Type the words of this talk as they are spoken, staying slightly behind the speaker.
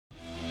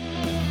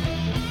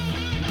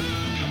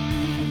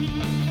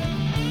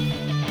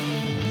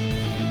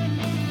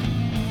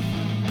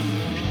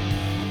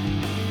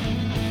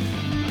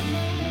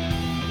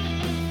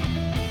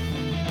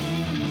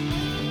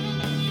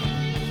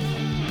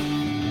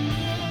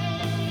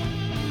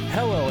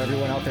Hello,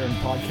 everyone out there in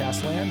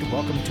podcast land.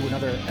 Welcome to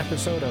another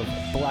episode of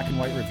Black and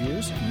White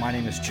Reviews. My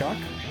name is Chuck.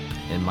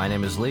 And my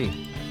name is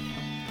Lee.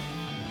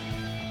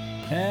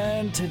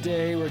 And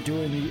today we're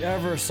doing the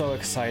ever so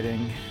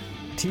exciting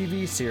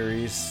TV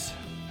series,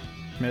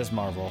 Ms.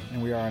 Marvel.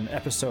 And we are on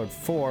episode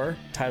 4,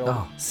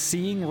 titled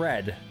Seeing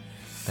Red.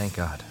 Thank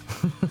God.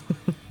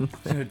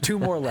 2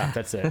 more left,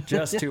 that's it.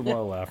 Just 2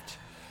 more left.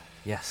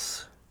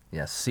 Yes,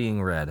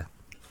 Seeing Red.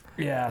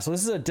 Yeah, so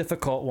this is a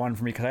difficult one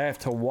for me because I have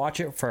to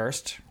watch it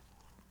first.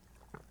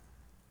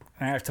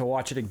 I have to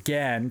watch it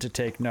again to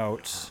take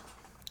notes.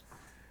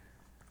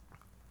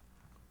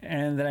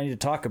 And then I need to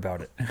talk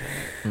about it.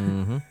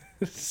 Mm-hmm.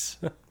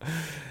 So,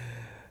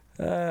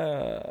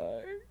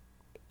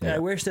 I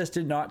wish this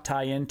did not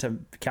tie into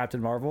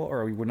Captain Marvel,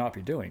 or we would not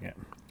be doing it.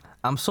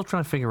 I'm still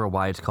trying to figure out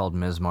why it's called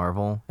Ms.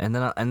 Marvel, and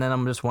then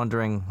I'm just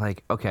wondering,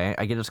 like, okay,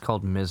 I get it's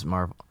called Ms.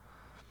 Marvel.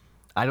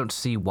 I don't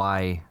see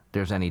why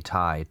there's any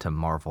tie to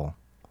Marvel.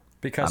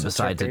 Because it's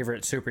her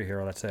favorite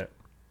superhero, that's it.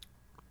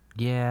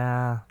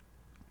 Yeah.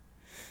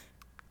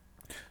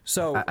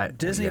 So,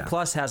 Disney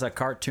Plus has a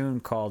cartoon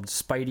called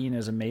Spidey and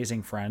His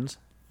Amazing Friends.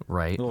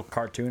 Right. A little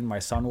cartoon. My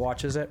son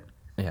watches it.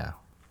 Yeah.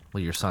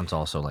 Well, your son's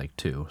also like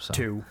 2. So.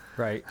 2,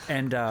 right.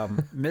 And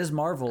Ms.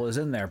 Marvel is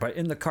in there. But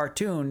in the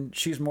cartoon,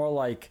 she's more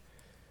like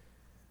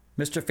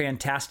Mr.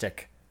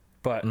 Fantastic,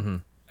 but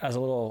as a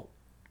little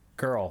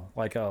girl,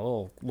 like a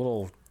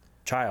little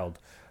child.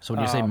 So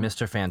when you say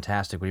Mr.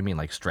 Fantastic, what do you mean,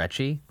 like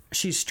stretchy?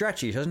 She's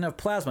stretchy. She doesn't have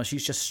plasma.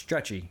 She's just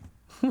stretchy.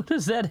 What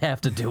does that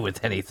have to do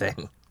with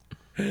anything?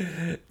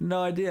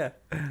 No idea.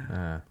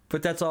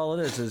 But that's all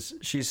it is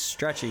she's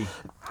stretchy.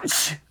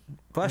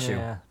 Bless you.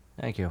 Yeah,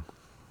 thank you.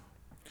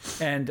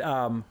 And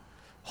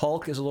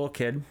Hulk is a little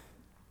kid.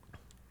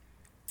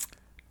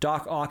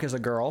 Doc Ock is a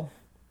girl.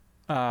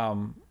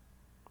 Yeah.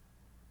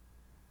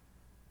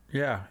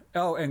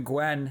 Oh, and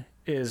Gwen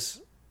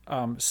is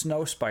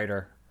Snow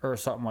Spider or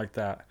something like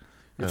that.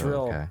 It's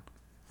real. Okay.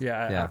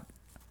 Yeah.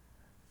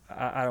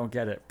 I don't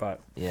get it,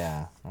 but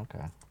yeah.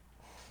 Okay.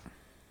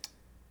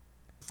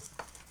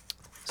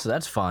 So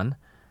that's fun.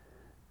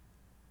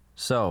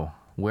 So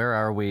where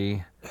are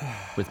we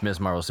with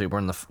Ms. Marvel? So we're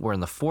in the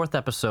 4th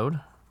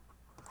episode,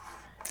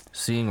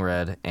 Seeing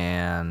Red,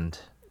 and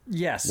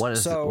yes. What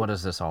is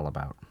this all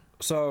about?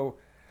 So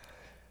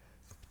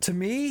to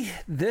me,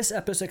 this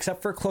episode,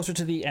 except for closer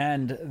to the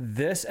end,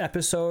 this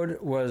episode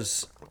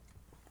was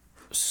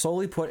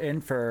solely put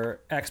in for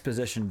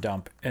exposition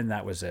dump, and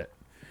that was it.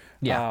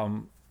 Yeah.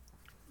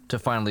 To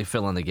finally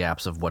fill in the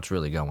gaps of what's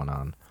really going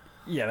on.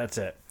 Yeah, that's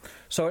it.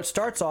 So it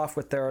starts off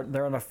with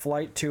they're on a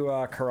flight to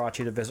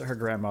Karachi to visit her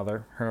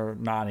grandmother, her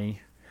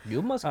Nani.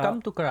 You must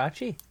come to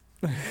Karachi.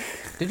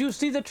 Did you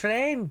see the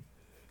train?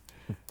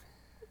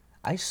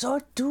 I saw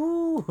it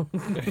too.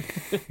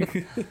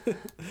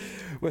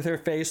 With her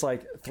face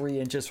like 3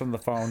 inches from the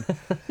phone.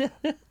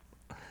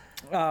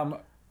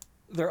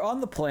 They're on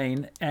the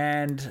plane,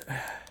 and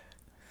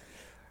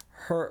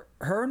her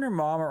and her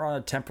mom are on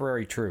a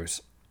temporary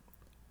truce.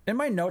 In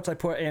my notes, I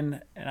put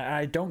in, and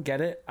I don't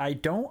get it. I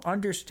don't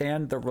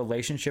understand the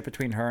relationship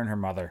between her and her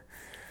mother.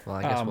 Well,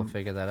 I guess we'll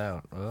figure that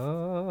out.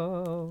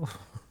 Oh.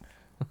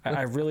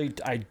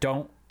 I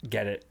don't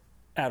get it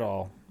at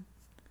all.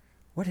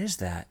 What is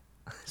that?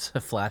 It's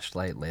a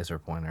flashlight laser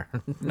pointer.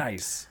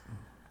 Nice.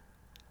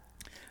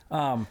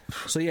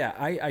 So yeah,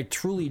 I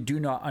truly do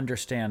not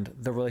understand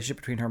the relationship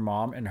between her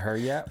mom and her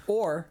yet,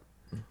 or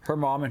her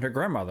mom and her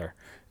grandmother.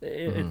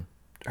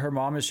 Her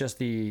mom is just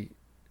the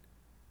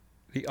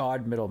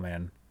odd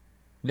middleman.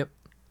 Yep.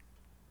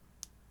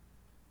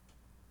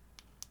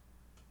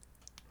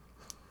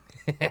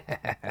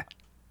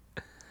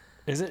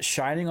 Is it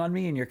shining on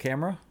me in your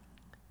camera?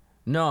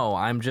 No,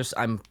 I'm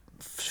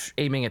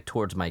aiming it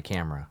towards my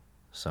camera.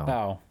 So.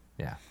 Oh.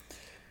 Yeah.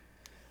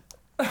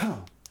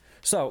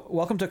 So,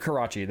 welcome to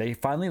Karachi. They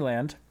finally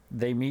land.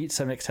 They meet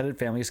some extended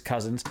families,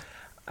 cousins.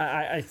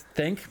 I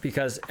think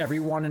because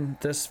everyone in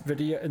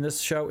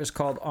this show is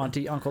called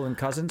auntie, uncle, and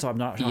cousin, so I'm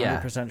not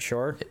 100%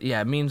 sure.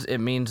 Yeah, it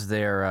means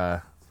they're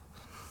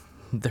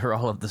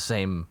all of the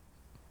same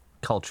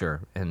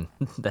culture, and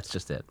that's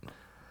just it.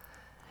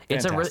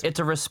 Fantastic. It's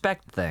a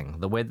respect thing.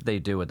 The way that they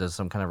do it is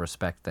some kind of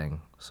respect thing.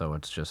 So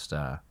it's just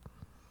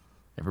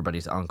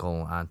everybody's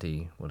uncle,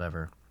 auntie,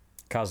 whatever,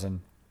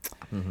 cousin.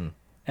 And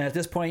at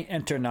this point,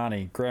 enter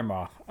Nani,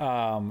 grandma.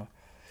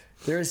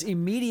 There's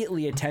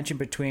immediately a tension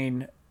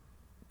between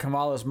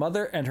Kamala's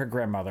mother and her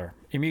grandmother.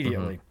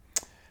 Immediately.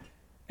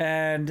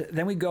 And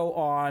then we go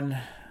on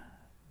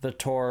the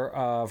tour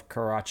of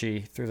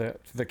Karachi through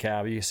the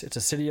cab. It's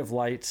a city of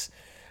lights.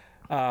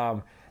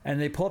 And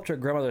they pull up to her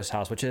grandmother's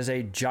house, which is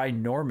a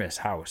ginormous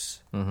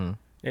house.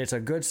 It's a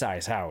good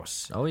size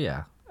house. Oh,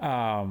 yeah.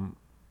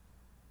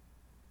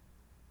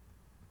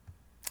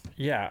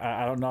 Yeah,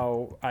 I don't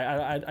know.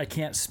 I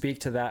can't speak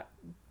to that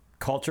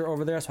culture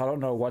over there, so I don't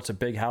know what's a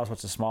big house,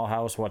 what's a small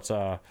house, what's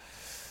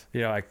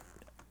like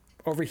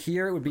over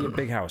here it would be a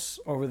big house.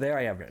 Over there,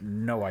 I have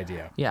no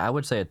idea. Yeah, I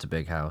would say it's a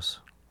big house.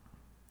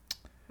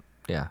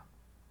 Yeah.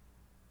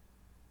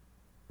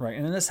 Right,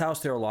 and in this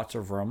house there are lots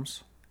of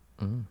rooms.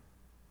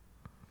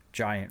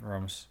 giant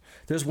rooms.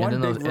 There's one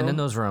and in big those room. and in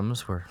those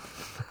rooms where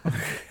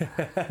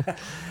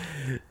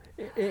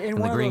in and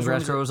one the of green those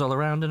grass rooms, grows all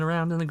around and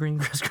around, and the green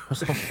grass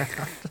grows all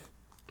around.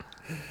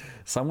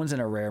 someone's in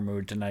a rare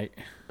mood tonight.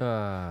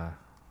 There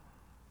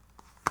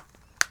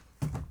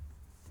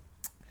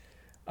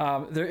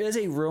is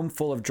a room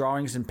full of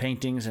drawings and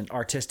paintings and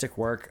artistic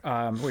work,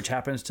 which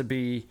happens to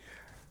be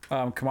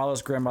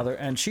Kamala's grandmother,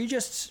 and she's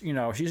just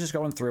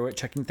going through it,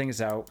 checking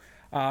things out,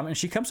 and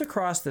she comes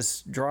across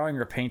this drawing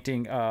or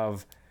painting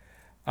of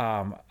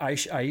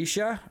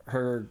Aisha,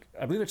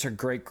 I believe it's her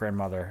great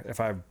grandmother, if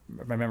my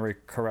memory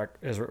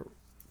is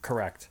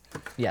correct.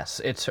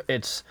 Yes,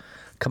 it's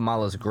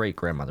Kamala's great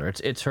grandmother.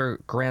 It's her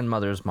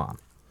grandmother's mom.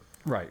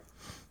 Right.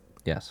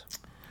 Yes.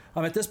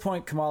 At this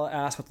point, Kamala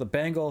asks about the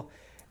bangle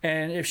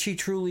and if she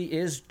truly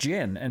is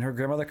Jinn, and her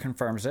grandmother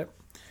confirms it.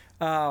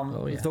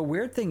 The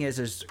weird thing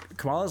is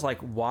Kamala's like,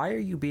 why are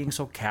you being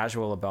so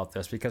casual about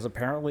this? Because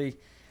apparently,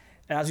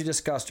 as we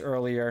discussed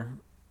earlier,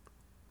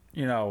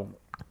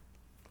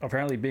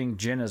 apparently being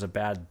Jinn is a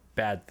bad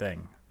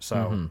thing.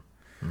 So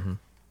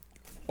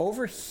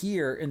over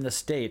here in the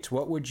States,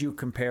 what would you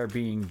compare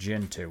being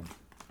Jinn to?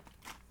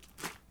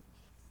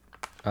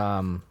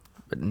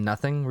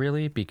 Nothing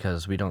really,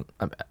 because we don't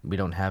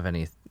have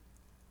anything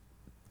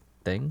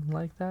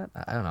like that.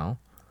 I don't know.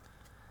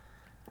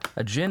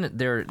 A Jinn,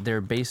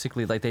 they're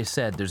basically, like they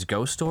said, there's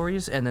ghost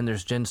stories and then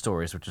there's Jinn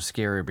stories, which are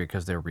scarier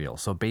because they're real.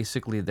 So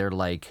basically, they're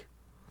like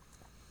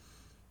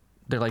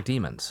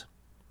demons.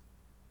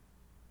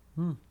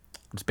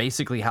 It's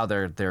basically how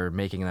they're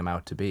making them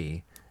out to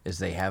be. Is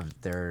they have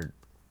their,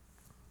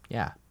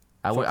 yeah.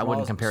 I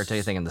wouldn't compare it to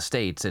anything in the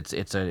States.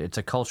 It's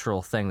a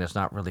cultural thing that's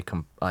not really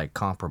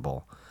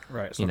comparable.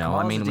 Right. So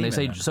I mean, when they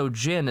say then. so,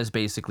 Jinn is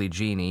basically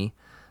genie.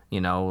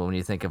 When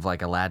you think of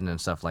like Aladdin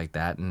and stuff like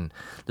that, and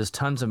there's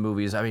tons of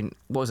movies. I mean,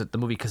 what was it? The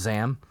movie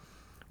Kazam,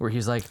 where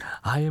he's like,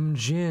 "I am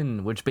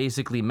Jinn," which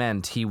basically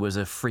meant he was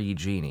a free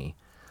genie.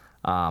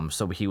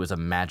 So he was a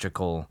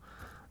magical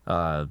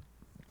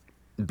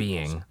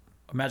being.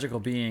 A magical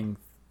being.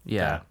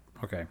 Yeah.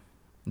 Okay.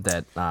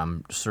 That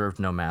served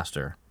no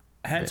master.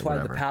 Hence why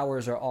the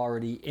powers are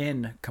already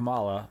in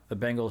Kamala. The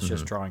Bengals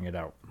just drawing it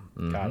out.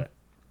 Got it.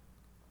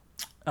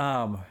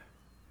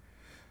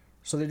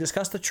 So they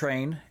discuss the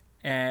train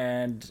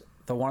and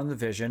the one in the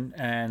vision,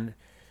 and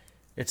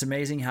it's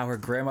amazing how her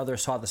grandmother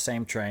saw the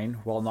same train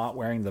while not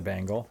wearing the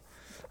bangle.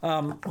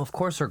 Well, of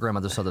course her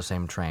grandmother saw the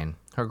same train.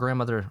 Her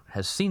grandmother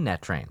has seen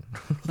that train.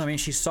 I mean,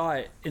 she saw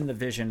it in the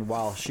vision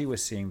while she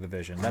was seeing the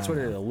vision. That's what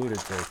it alluded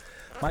to.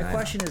 My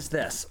question is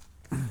this.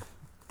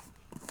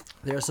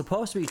 There's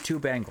supposed to be two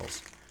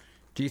bangles.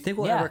 Do you think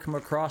we'll ever come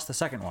across the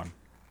second one?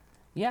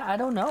 Yeah, I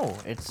don't know.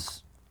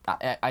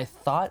 I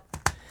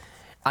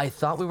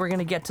thought we were going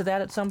to get to that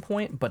at some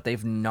point, but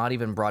they've not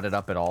even brought it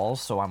up at all,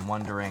 so I'm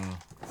wondering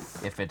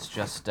if it's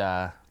just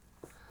the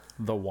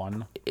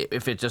one.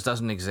 If it just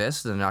doesn't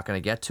exist, they're not going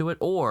to get to it,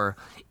 or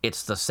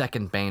it's the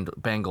second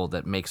bangle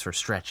that makes her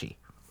stretchy.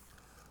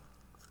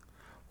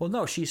 Well,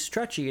 no, she's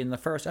stretchy in the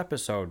first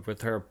episode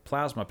with her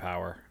plasma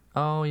power.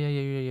 Oh, yeah,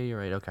 you're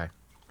right. Okay.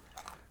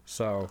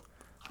 So,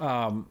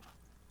 the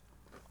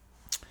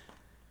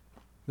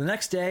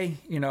next day,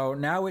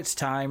 now it's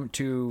time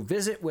to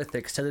visit with the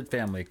extended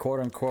family, quote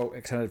unquote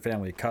extended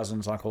family,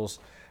 cousins, uncles.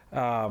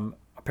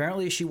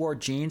 Apparently she wore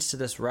jeans to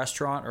this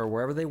restaurant or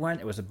wherever they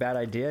went. It was a bad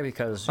idea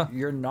because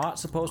you're not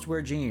supposed to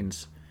wear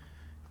jeans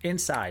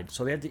inside.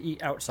 So they had to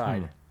eat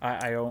outside.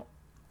 I've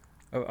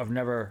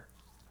never.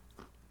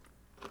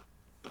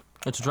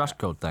 It's a dress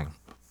code thing.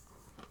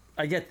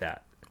 I get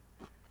that.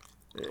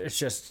 It's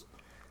just,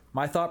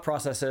 my thought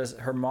process is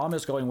her mom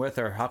is going with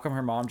her. How come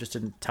her mom just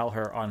didn't tell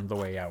her on the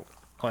way out?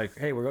 Like,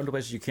 hey, we're going to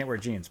places you can't wear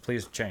jeans.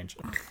 Please change.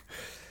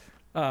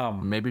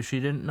 Maybe she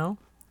didn't know?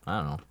 I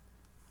don't know.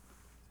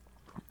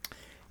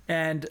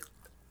 And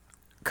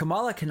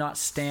Kamala cannot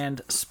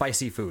stand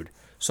spicy food.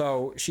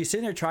 So she's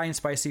sitting there trying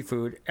spicy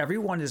food.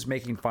 Everyone is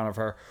making fun of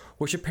her,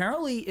 which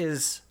apparently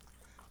is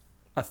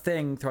a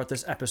thing throughout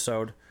this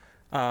episode.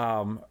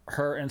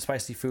 Her and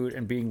spicy food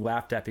and being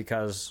laughed at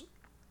because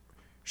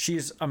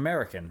she's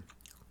American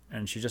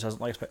and she just doesn't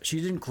like spicy.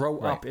 She didn't grow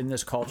up in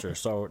this culture.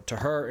 So to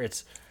her,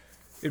 it'd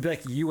be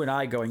like you and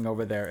I going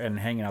over there and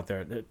hanging out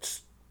there.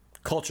 It's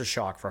culture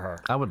shock for her.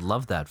 I would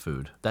love that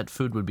food. That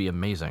food would be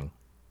amazing.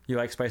 You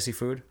like spicy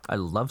food? I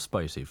love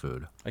spicy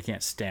food. I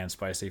can't stand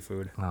spicy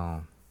food.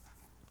 Oh.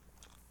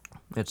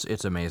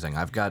 It's amazing.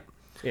 I've got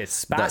it's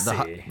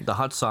spicy. The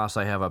hot sauce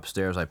I have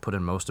upstairs, I put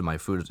in most of my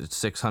food. It's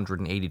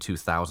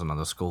 682,000 on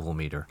the Scoville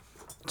meter.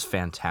 It's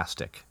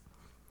fantastic.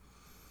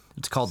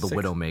 It's called the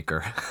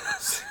Widowmaker.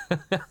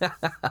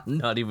 I'm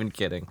not even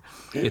kidding.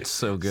 It's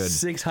so good.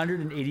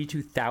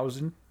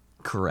 682,000?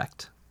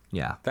 Correct.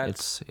 Yeah.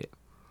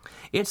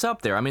 It's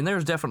up there. I mean, there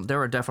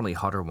are definitely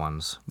hotter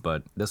ones,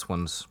 but this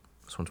one's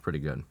pretty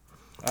good.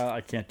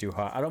 I can't do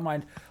hot. I don't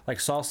mind like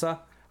salsa.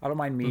 I don't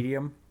mind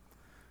medium,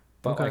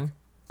 but like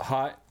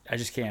hot, I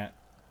just can't.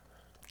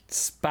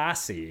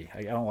 Spicy,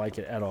 I don't like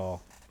it at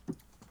all.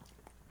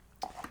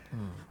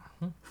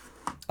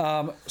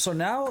 So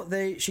now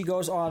she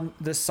goes on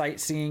this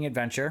sightseeing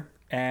adventure,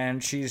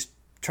 and she's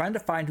trying to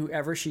find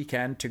whoever she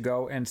can to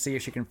go and see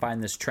if she can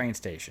find this train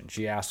station.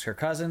 She asks her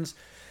cousins.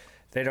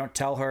 They don't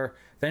tell her.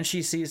 Then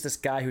she sees this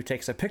guy who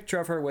takes a picture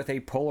of her with a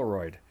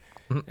Polaroid.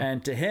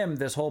 And to him,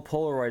 this whole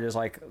Polaroid is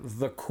like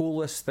the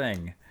coolest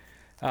thing.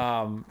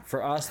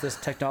 For us, this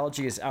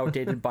technology is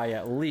outdated by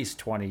at least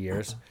 20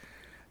 years.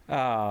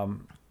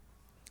 And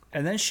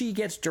then she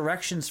gets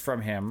directions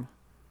from him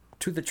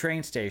to the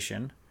train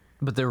station.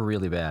 But they're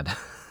really bad.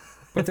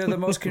 But they're the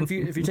most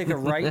confused. If you take a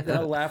right, then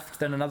a left,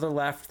 then another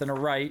left, then a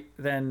right,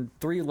 then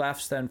 3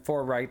 lefts, then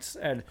 4 rights.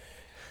 And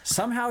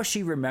somehow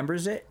she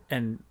remembers it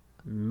and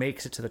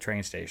makes it to the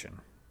train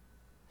station.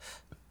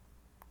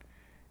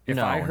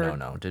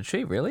 No. Did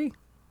she really?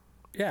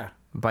 Yeah.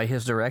 By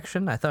his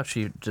direction? I thought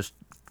she just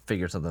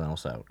figured something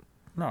else out.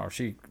 No,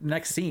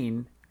 next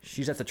scene,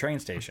 she's at the train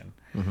station.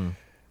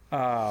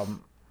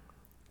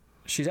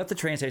 She's at the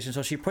train station,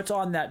 so she puts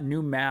on that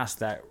new mask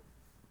that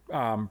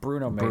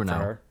Bruno made for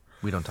her.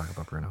 We don't talk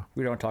about Bruno.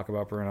 We don't talk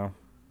about Bruno.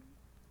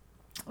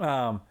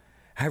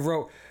 I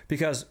wrote,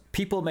 because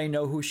people may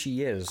know who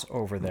she is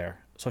over there.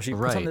 So she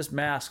puts on this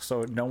mask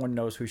so no one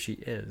knows who she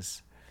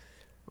is.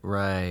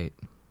 Right.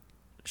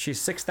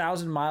 She's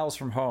 6,000 miles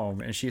from home,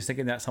 and she's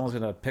thinking that someone's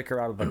going to pick her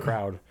out of the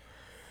crowd.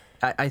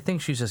 I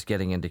think she's just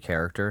getting into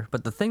character.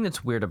 But the thing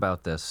that's weird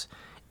about this,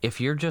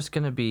 if you're just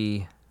going to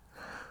be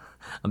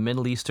a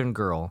Middle Eastern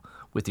girl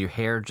with your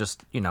hair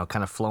just,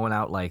 kind of flowing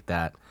out like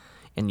that,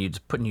 and you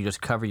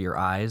just cover your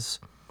eyes,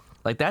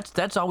 like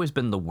that's always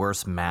been the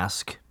worst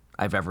mask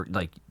I've ever,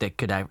 like, that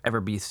could ever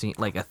be seen,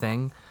 like a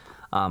thing.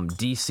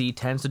 DC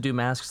tends to do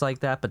masks like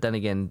that, but then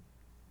again,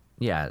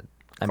 yeah,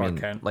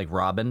 like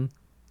Robin.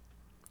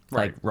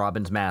 Like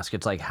Robin's mask,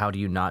 it's like, how do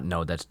you not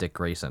know that's Dick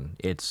Grayson?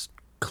 It's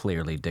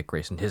clearly Dick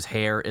Grayson. His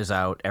hair is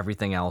out,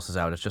 everything else is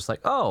out. It's just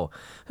like, oh,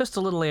 just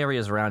the little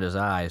areas around his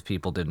eyes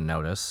people didn't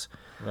notice.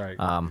 Right.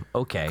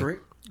 Okay.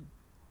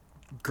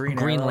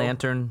 Green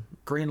Lantern.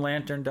 Green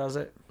Lantern does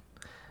it.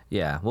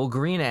 Yeah. Well,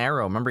 Green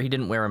Arrow, remember he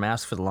didn't wear a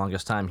mask for the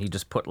longest time. He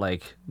just put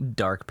like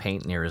dark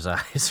paint near his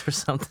eyes or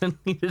something.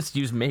 He just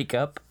used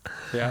makeup.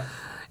 Yeah.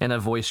 And a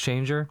voice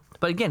changer.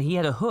 But again, he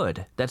had a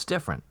hood. That's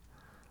different.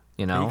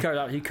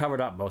 He covered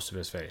up most of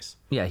his face.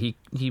 Yeah, he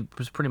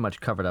was pretty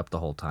much covered up the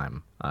whole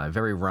time.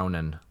 Very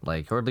Ronin,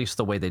 like, or at least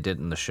the way they did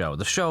in the show.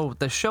 The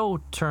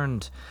show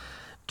turned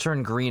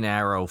Green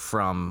Arrow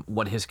from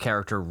what his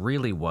character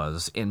really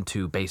was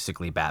into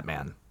basically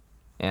Batman.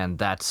 And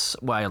that's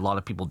why a lot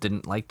of people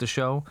didn't like the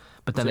show.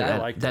 But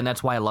then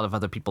that's why a lot of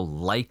other people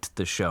liked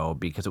the show,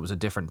 because it was a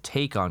different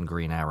take on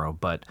Green Arrow.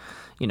 But,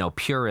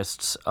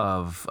 purists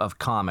of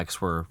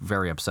comics were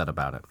very upset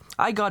about it.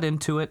 I got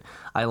into it.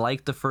 I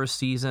liked the first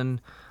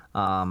season.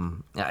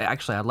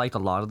 I liked a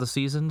lot of the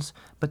seasons.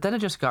 But then it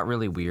just got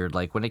really weird.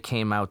 Like, when it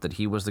came out that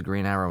he was the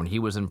Green Arrow and he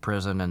was in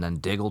prison and then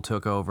Diggle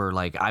took over,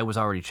 like, I was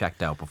already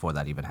checked out before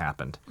that even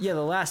happened. Yeah,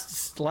 the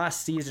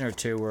last season or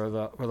two were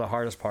the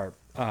hardest part.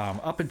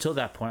 Up until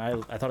that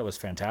point, I thought it was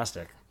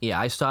fantastic. Yeah,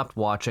 I stopped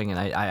watching, and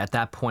I at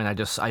that point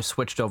I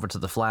switched over to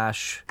The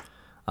Flash.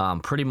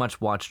 Pretty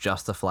much watched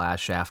just The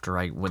Flash after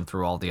I went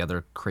through all the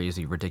other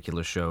crazy,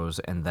 ridiculous shows,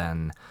 and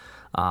then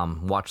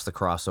watched the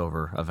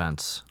crossover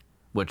events,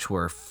 which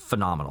were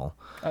phenomenal.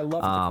 I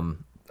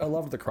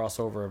love the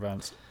crossover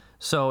events.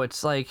 So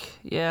it's like,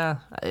 yeah,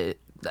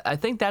 I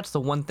think that's the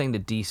one thing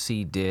that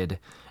DC did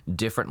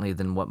differently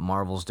than what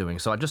Marvel's doing.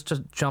 So I just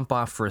to jump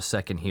off for a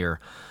second here.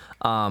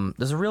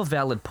 There's a real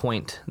valid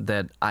point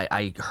that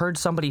I heard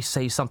somebody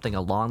say something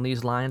along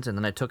these lines, and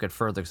then I took it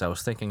further because I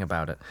was thinking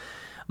about it.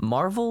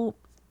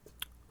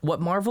 What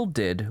Marvel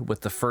did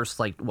with the first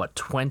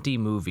 20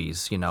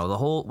 movies,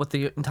 with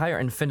the entire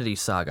Infinity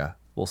Saga,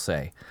 we'll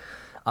say,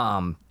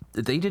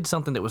 they did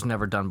something that was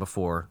never done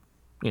before,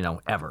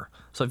 ever.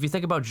 So if you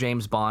think about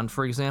James Bond,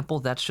 for example,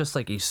 that's just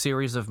like a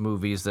series of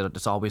movies that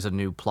it's always a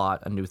new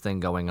plot, a new thing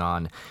going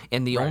on.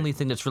 And the only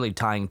thing that's really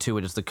tying to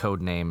it is the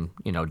code name,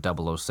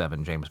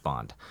 007 James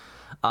Bond.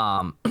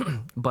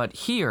 But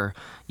here,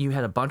 you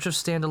had a bunch of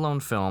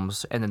standalone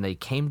films, and then they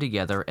came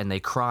together and they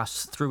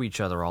crossed through each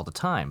other all the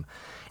time.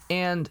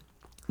 And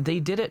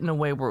they did it in a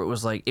way where it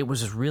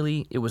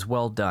was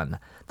well done.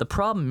 The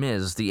problem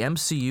is the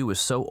MCU is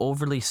so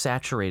overly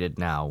saturated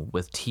now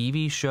with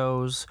TV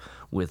shows,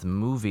 with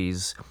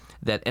movies,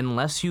 that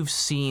unless you've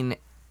seen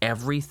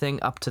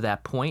everything up to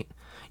that point,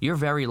 you're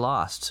very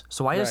lost.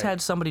 So I just had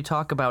somebody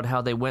talk about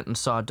how they went and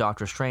saw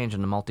Doctor Strange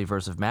in the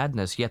Multiverse of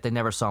Madness, yet they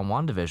never saw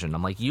WandaVision.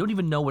 I'm like, you don't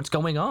even know what's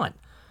going on.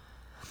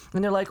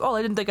 And they're like, oh,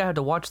 I didn't think I had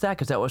to watch that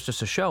because that was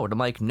just a show. And I'm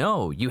like,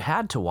 no, you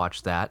had to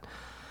watch that.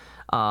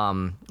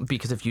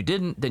 Because if you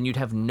didn't, then you'd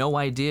have no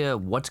idea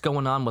what's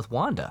going on with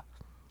Wanda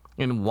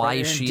and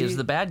why she is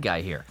the bad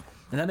guy here.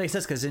 And that makes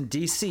sense because in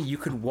DC you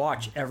could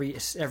watch every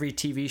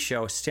TV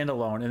show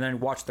standalone and then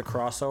watch the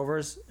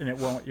crossovers,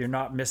 and you're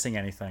not missing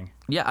anything.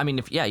 Yeah, I mean,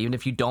 even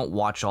if you don't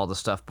watch all the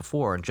stuff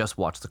before and just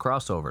watch the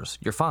crossovers,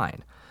 you're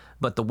fine.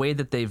 But the way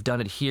that they've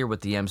done it here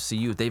with the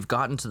MCU, they've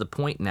gotten to the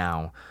point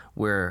now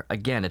where,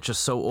 again, it's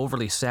just so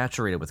overly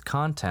saturated with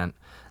content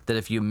that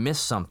if you miss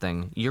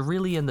something, you're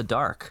really in the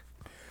dark.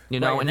 You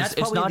know, Right, and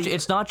and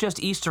it's not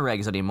just Easter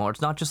eggs anymore.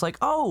 It's not just like,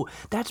 oh,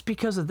 that's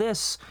because of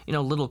this,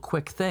 little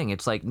quick thing.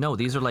 It's like, no,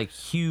 these are like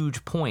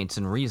huge points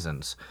and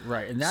reasons.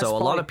 Right, and that's so a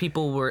lot probably- of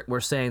people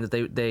were saying that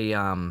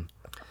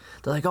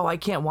they're like, oh, I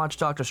can't watch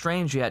Doctor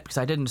Strange yet because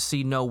I didn't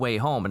see No Way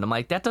Home. And I'm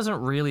like, that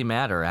doesn't really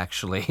matter,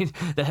 actually.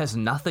 That has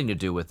nothing to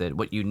do with it.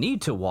 What you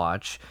need to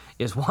watch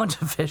is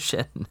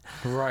WandaVision.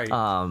 Right.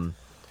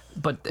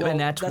 But Well, and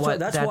that's what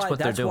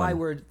they're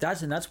doing.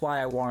 That's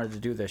why I wanted to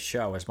do this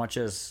show. As much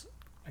as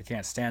I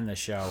can't stand this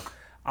show,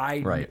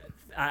 I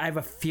have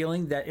a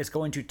feeling that it's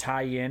going to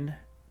tie in.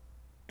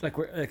 Like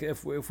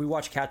if we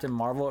watch Captain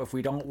Marvel, if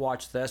we don't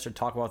watch this or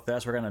talk about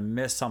this, we're gonna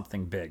miss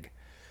something big.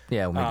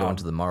 Yeah, when we go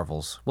into the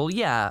Marvels. Well,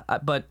 yeah,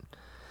 but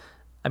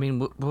I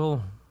mean,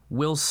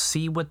 we'll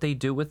see what they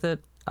do with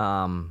it.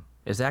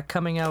 Is that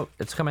coming out?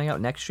 It's coming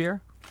out next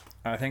year.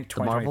 I think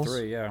The Marvels?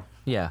 2023. Yeah.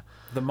 Yeah,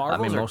 The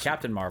Marvels or most-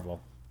 Captain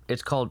Marvel?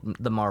 it's called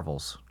the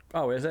Marvels.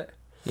 Oh, is it?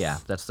 Yeah,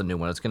 that's the new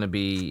one. It's going to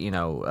be,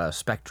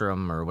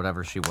 Spectrum or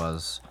whatever she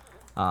was,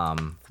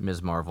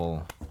 Ms.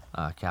 Marvel,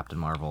 Captain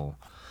Marvel.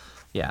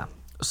 Yeah,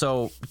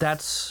 so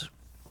that's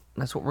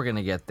what we're going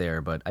to get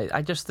there. But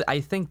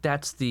I think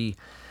that's the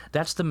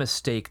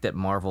mistake that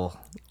Marvel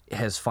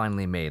has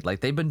finally made.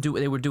 Like they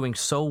were doing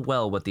so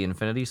well with the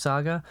Infinity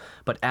Saga,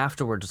 but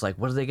afterwards, it's like,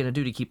 what are they going to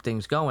do to keep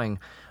things going?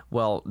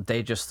 Well,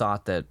 they just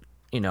thought that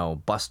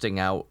busting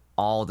out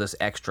all this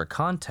extra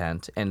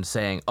content and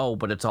saying, oh,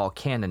 but it's all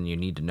canon, you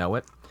need to know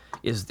it,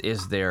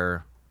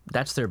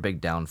 that's their big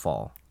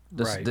downfall.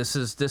 Right. This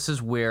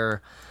is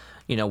where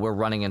we're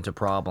running into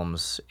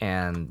problems,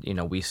 and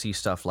we see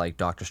stuff like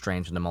Doctor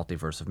Strange and the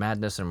Multiverse of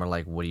Madness, and we're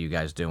like, what are you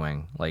guys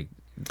doing? Like,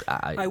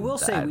 I will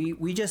say we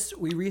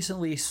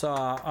recently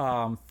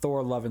saw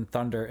Thor: Love and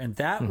Thunder, and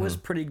that was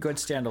pretty good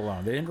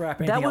standalone. They didn't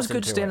wrap anything that was else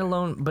good into it.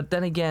 standalone, but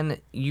then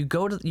again, you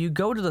go to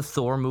the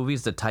Thor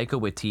movies that Taika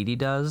Waititi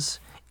does,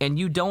 and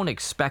you don't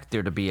expect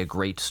there to be a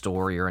great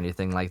story or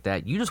anything like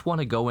that. You just want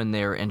to go in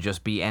there and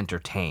just be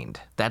entertained.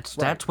 That's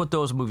what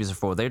those movies are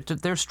for.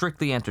 They're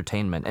strictly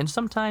entertainment. And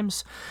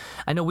sometimes,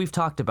 I know we've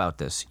talked about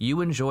this, you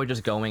enjoy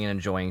just going and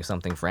enjoying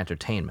something for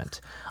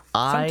entertainment.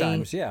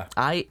 Sometimes, yeah.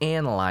 I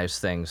analyze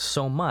things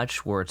so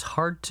much where it's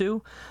hard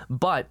to,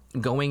 but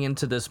going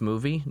into this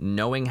movie,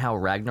 knowing how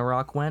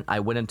Ragnarok went, I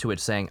went into it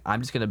saying,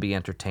 I'm just going to be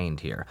entertained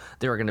here.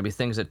 There are going to be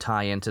things that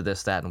tie into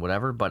this, that, and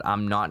whatever, but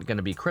I'm not going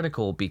to be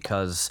critical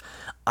because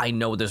I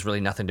know there's really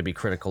nothing to be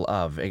critical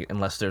of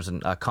unless there's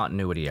a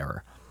continuity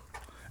error.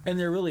 And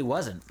there really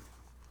wasn't,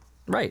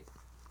 Right.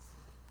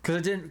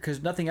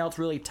 because nothing else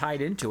really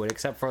tied into it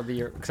except for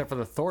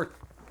the Thor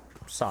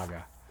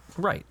saga.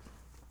 Right.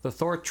 The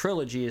Thor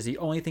trilogy is the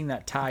only thing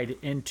that tied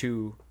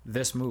into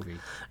this movie.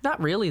 Not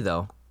really,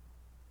 though.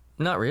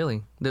 Not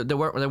really. There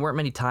weren't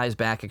many ties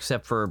back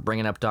except for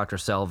bringing up Dr.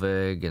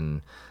 Selvig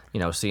and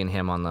seeing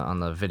him on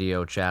the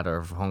video chat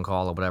or phone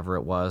call or whatever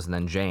it was, and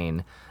then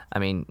Jane. I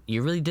mean,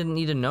 you really didn't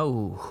need to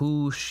know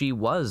who she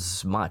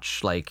was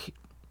much,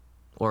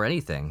 or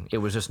anything. It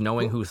was just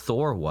knowing who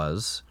Thor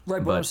was.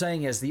 Right, but what I'm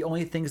saying is the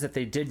only things that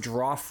they did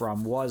draw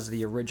from was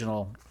the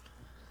original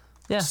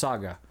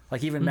saga.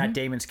 Like even Matt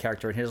Damon's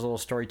character and his little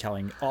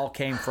storytelling all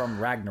came from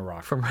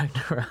Ragnarok. From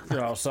Ragnarok.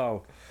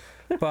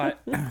 But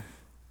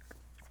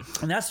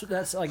and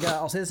that's like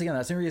I'll say this again.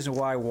 That's the reason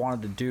why I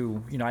wanted to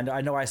do.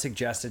 I know I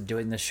suggested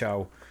doing this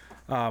show.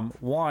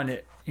 One,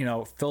 it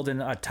filled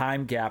in a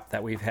time gap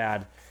that we've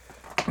had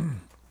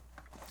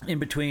in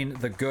between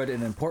the good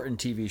and important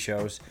TV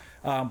shows.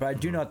 But I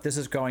do know that this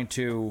is going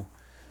to,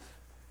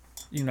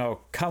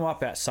 come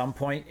up at some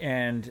point.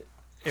 And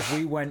if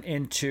we went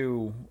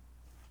into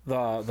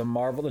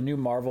the new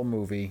Marvel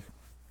movie,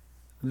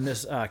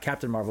 this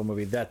Captain Marvel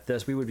movie,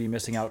 we would be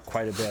missing out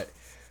quite a bit,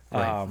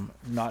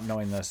 not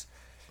knowing this.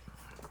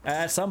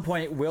 At some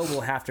point,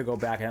 will have to go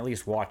back and at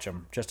least watch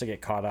them just to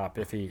get caught up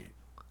if he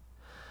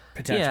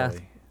potentially.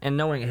 Yeah, and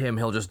knowing him,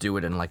 he'll just do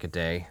it in like a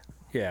day.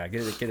 Yeah,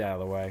 get out of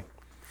the way.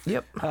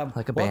 Yep,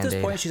 like a Well, Band-Aid. at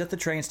this point, she's at the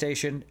train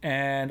station,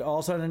 and all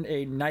of a sudden,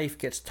 a knife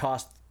gets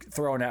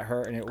thrown at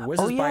her, and it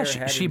whizzes by her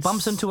head. She and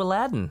bumps into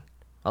Aladdin.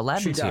 She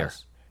Aladdin's does. here.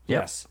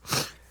 Yes.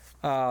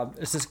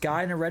 It's this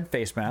guy in a red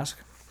face mask,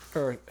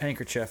 or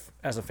handkerchief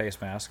as a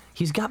face mask.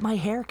 He's got my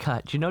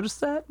haircut. Did you notice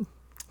that?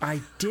 I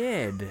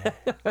did.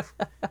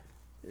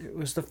 It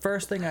was the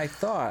first thing I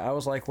thought. I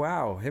was like,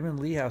 wow, him and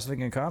Lee have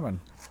something in common.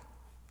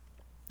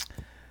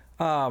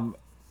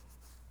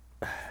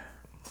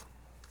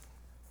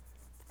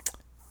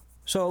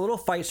 So a little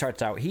fight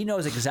starts out. He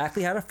knows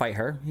exactly how to fight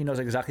her. He knows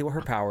exactly what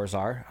her powers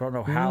are. I don't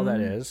know how that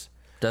is.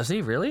 Does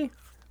he really?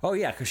 Oh,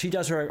 yeah, because she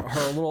does her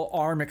little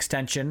arm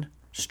extension,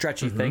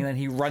 stretchy thing, and then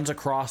he runs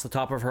across the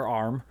top of her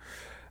arm.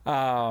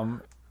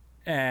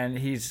 And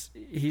he's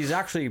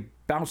actually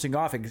bouncing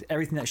off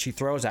everything that she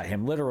throws at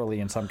him, literally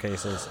in some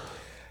cases.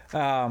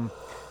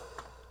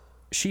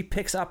 She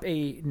picks up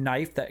a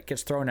knife that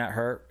gets thrown at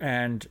her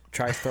and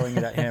tries throwing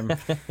it at him.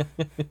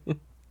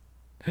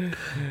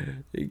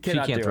 She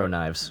can't throw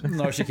knives.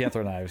 No, she can't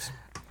throw knives.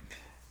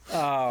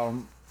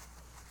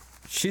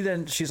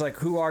 she's like,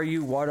 who are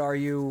you? What are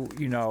you?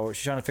 You know,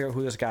 she's trying to figure out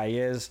who this guy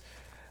is.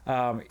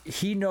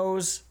 He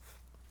knows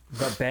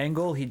the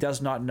bangle. He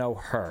does not know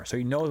her. So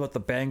he knows about the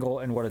bangle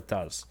and what it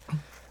does.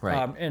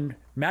 Right. And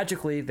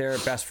magically, they're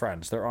best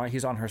friends.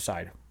 He's on her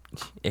side.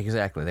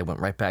 Exactly. They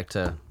went right back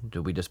to,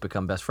 did we just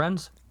become best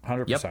friends?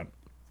 100%. Yep.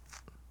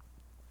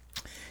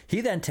 He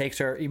then takes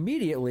her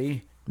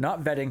immediately,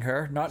 not vetting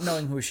her, not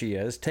knowing who she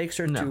is, takes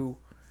her to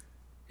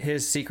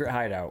his secret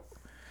hideout.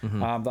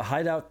 The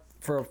hideout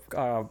for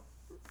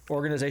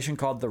organization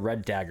called the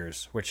Red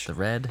Daggers, which The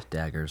Red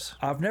Daggers.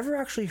 I've never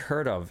actually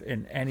heard of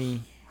in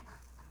anything.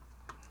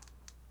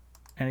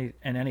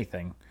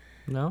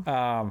 No.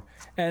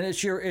 And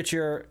it's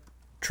your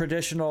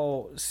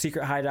traditional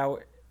secret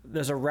hideout.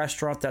 There's a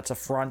restaurant that's a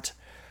front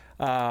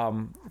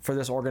for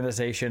this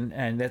organization,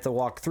 and they have to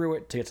walk through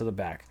it to get to the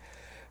back.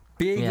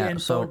 Big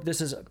info.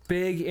 This is a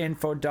big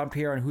info dump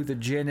here on who the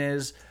Jinn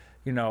is.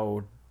 You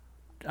know,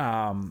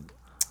 a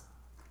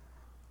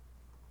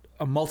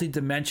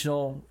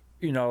multi-dimensional,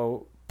 you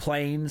know,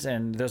 planes,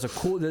 and there's a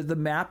cool. The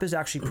map is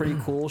actually pretty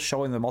cool,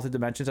 showing the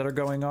multi-dimensions that are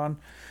going on,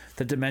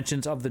 the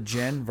dimensions of the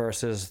Jinn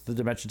versus the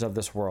dimensions of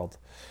this world.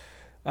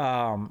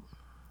 And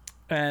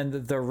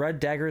the Red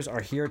Daggers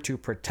are here to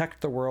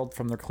protect the world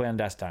from the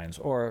clandestines,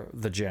 or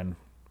the Jinn.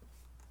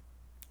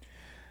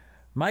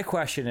 My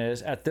question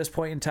is, at this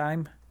point in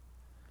time,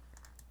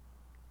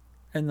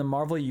 in the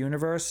Marvel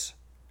Universe,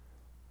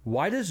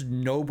 why does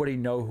nobody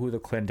know who the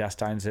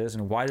clandestines is,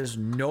 and why does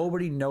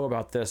nobody know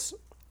about this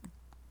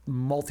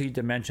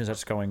multi-dimensions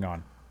that's going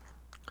on?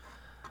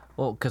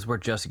 Well, because we're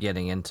just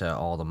getting into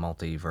all the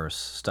multiverse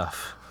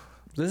stuff.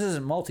 This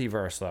isn't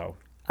multiverse, though.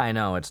 I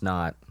know, it's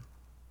not.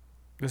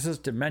 This is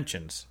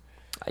dimensions.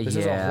 This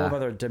is a whole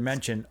other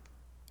dimension,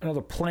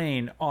 another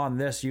plane on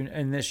this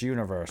in this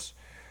universe.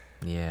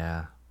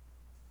 Yeah.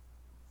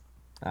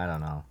 I don't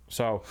know.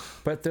 So,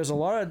 but there's a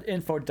lot of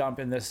info dump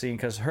in this scene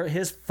because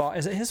is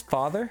it his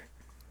father?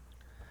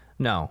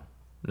 No.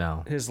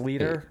 His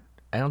leader?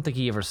 I don't think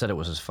he ever said it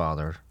was his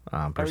father,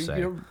 per se.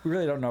 You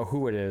really don't know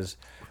who it is,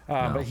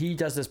 No. but he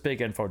does this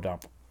big info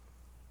dump.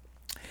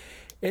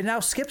 It now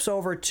skips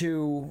over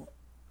to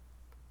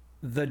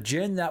the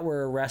Jinn that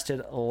were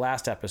arrested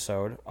last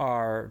episode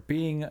are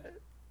being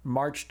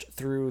marched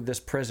through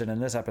this prison in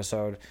this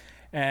episode,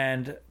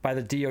 and by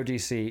the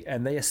DODC,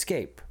 and they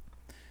escape.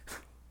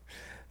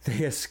 They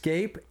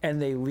escape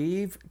and they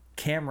leave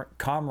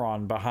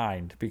Kamran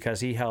behind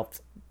because he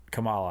helped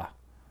Kamala.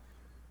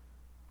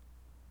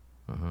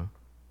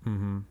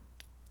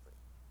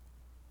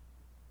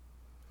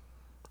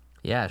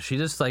 Yeah, she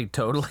just like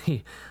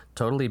totally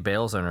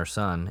bails on her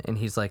son, and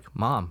he's like,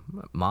 Mommy,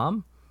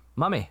 Mom,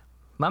 Mommy.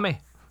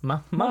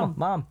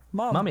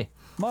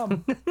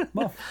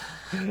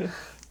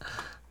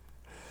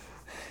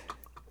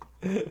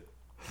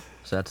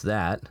 So that's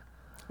that.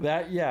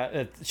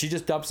 She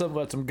just dumps him,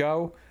 lets him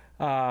go.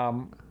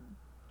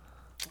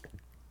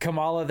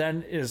 Kamala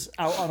then is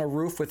out on a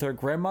roof with her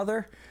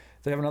grandmother.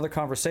 They have another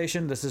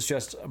conversation. This is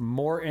just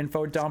more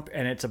info dump,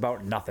 and it's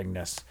about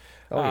nothingness.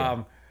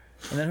 And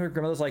then her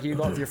grandmother's like, you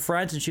go out with your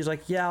friends? And she's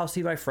like, yeah, I'll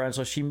see my friends.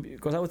 So she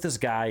goes out with this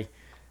guy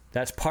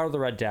that's part of the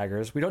Red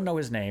Daggers. We don't know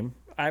his name.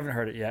 I haven't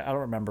heard it yet. I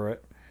don't remember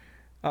it.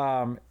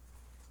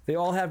 They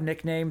all have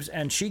nicknames,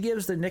 and she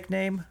gives the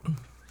nickname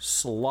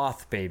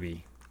Sloth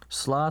Baby.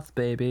 Sloth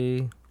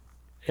Baby.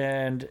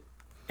 And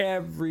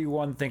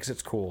everyone thinks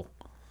it's cool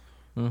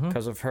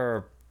because of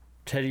her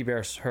teddy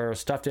bear, her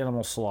stuffed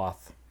animal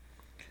sloth.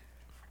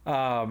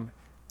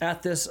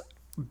 At this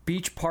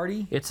beach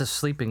party, it's a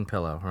sleeping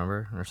pillow,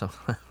 remember, or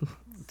something.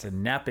 It's a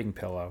napping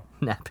pillow.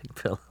 Napping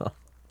pillow.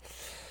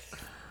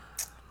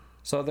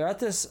 So they're at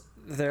this.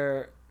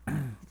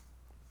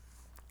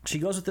 She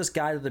goes with this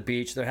guy to the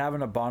beach. They're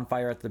having a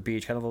bonfire at the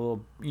beach, kind of a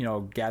little,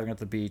 gathering at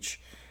the beach.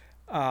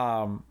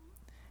 And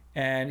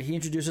he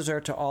introduces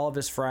her to all of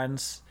his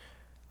friends.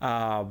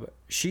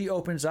 She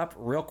opens up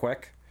real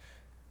quick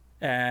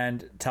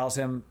and tells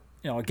him,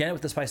 again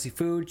with the spicy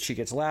food. She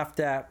gets laughed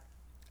at,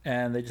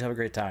 and they just have a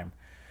great time.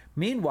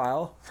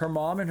 Meanwhile, her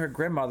mom and her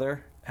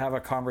grandmother have a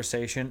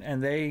conversation,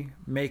 and they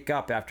make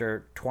up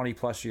after 20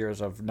 plus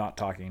years of not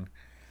talking.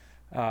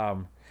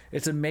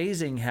 It's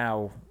amazing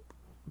how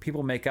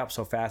people make up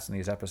so fast in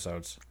these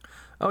episodes.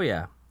 Oh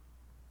yeah,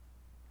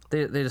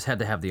 they just had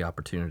to have the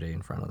opportunity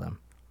in front of them.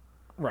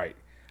 Right.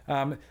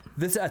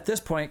 At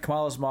this point,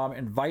 Kamala's mom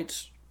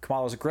invites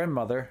Kamala's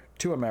grandmother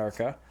to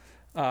America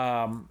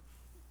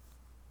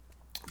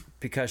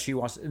because she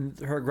wants. And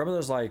her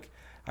grandmother's like,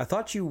 I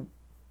thought you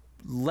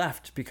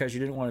left because you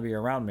didn't want to be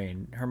around me.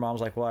 And her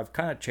mom's like, well, I've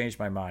kind of changed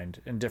my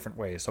mind in different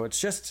ways. So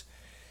it's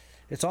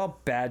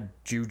all bad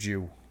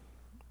juju.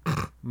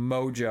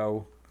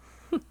 Mojo.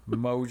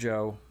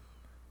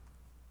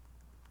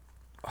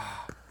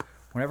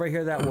 Whenever I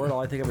hear that word, all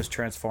I think of is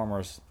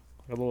Transformers.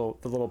 The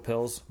little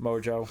pills,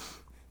 Mojo.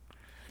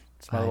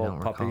 It's my I little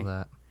don't puppy. recall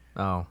that.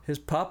 Oh.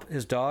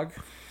 His dog.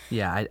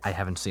 Yeah, I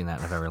haven't seen that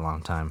in a very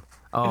long time.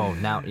 Oh,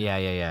 now,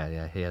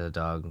 yeah. He has a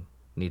dog,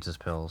 needs his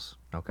pills.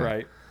 Okay.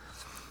 Right.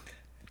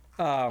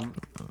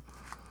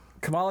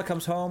 Kamala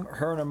comes home.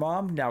 Her and her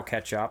mom now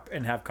catch up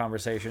and have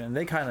conversation, and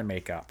they kind of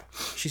make up.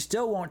 She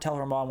still won't tell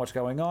her mom what's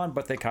going on,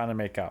 but they kind of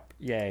make up.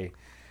 Yay.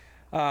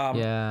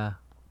 Yeah.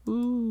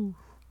 Ooh.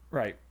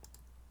 Right.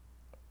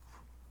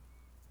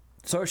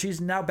 So she's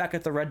now back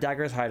at the Red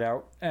Dagger's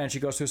hideout, and she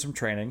goes through some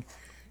training.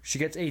 She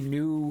gets a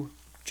new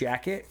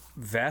jacket,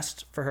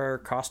 vest for her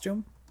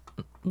costume.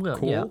 Well,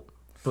 Cool. yeah.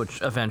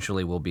 Which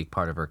eventually will be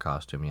part of her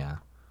costume, yeah.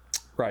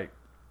 Right.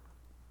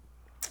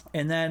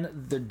 And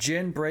then the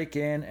Jinn break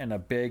in, and a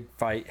big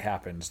fight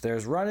happens.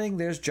 There's running,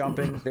 there's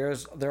jumping,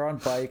 they're on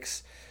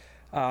bikes.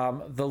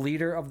 The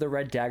leader of the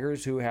Red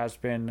Daggers, who has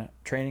been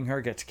training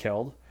her, gets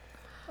killed.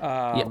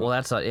 Yeah, well,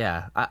 that's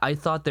yeah. I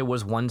thought there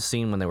was one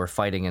scene when they were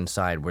fighting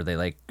inside where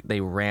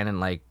they ran and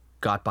like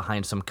got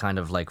behind some kind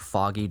of like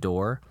foggy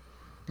door,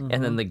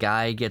 and then the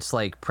guy gets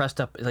like pressed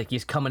up, like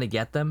he's coming to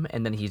get them,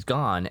 and then he's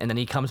gone, and then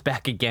he comes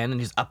back again and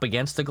he's up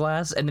against the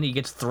glass, and then he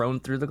gets thrown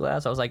through the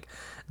glass. I was like,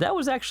 that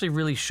was actually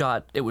really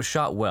shot. It was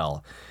shot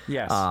well.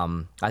 Yes.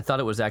 I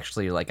thought it was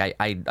actually like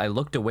I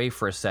looked away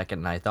for a second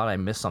and I thought I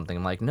missed something.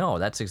 I'm like, no,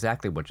 that's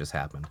exactly what just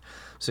happened.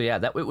 So yeah,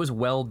 it was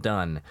well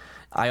done.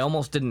 I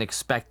almost didn't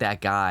expect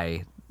that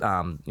guy,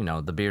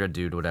 the bearded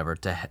dude, whatever,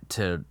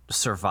 to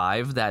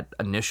survive that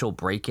initial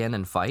break-in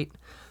and fight.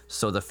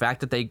 So the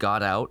fact that they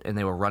got out and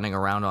they were running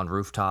around on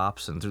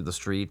rooftops and through the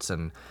streets,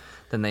 and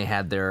then they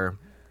had their,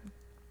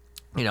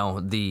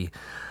 the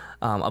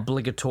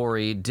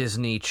obligatory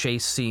Disney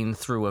chase scene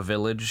through a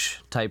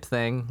village type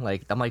thing.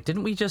 Like, I'm like,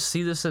 didn't we just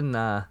see this in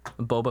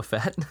Boba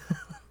Fett?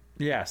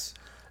 Yes.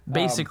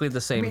 Basically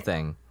the same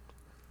thing.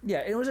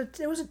 Yeah, it was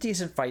a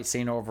decent fight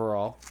scene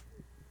overall.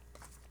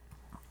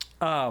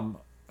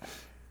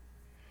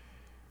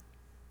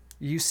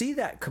 You see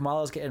that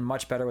Kamala's getting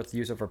much better with the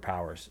use of her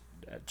powers.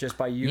 Just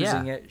by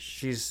using it,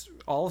 she's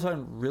all of a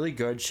sudden really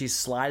good. She's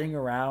sliding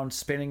around,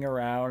 spinning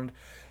around,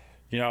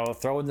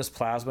 throwing this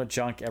plasma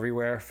junk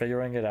everywhere,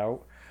 figuring it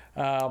out.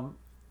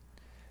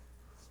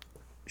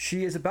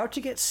 She is about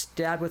to get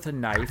stabbed with a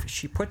knife.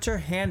 She puts her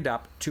hand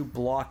up to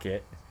block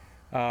it.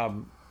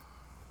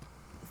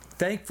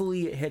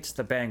 Thankfully, it hits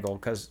the bangle,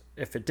 because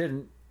if it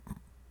didn't,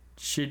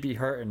 she'd be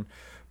hurting.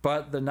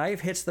 But the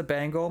knife hits the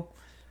bangle.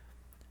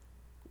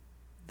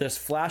 This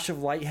flash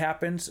of light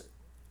happens.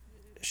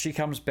 She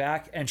comes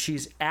back, and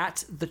she's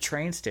at the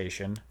train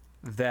station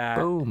that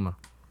Boom.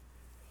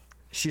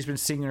 she's been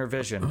seeing in her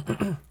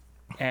vision.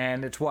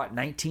 And it's what,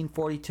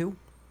 1942?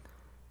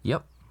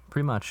 Yep,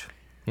 pretty much.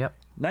 Yep.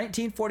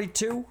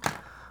 1942.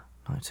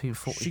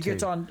 1942. She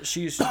gets on.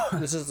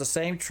 This is the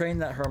same train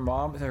that her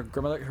mom, her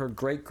grandmother, her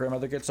great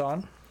grandmother gets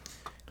on.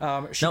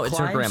 It's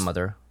her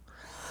grandmother.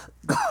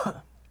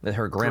 That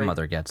her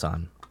grandmother gets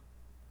on.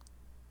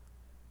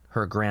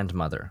 Her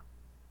grandmother.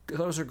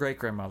 That was her great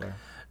grandmother.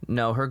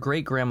 No, her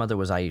great grandmother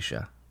was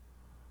Aisha.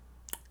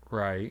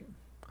 Right.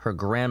 Her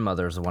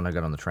grandmother is the one who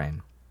got on the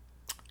train.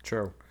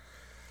 True.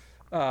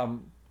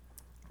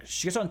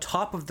 She gets on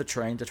top of the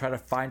train to try to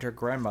find her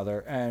grandmother,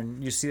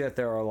 and you see that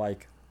there are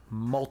like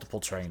multiple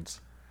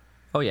trains.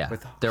 Oh yeah,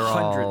 With they're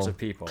hundreds all of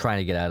people trying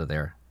to get out of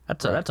there.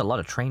 That's a lot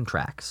of train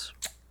tracks.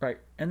 Right,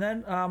 and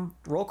then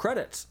roll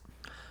credits.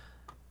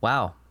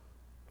 Wow,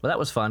 well that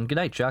was fun. Good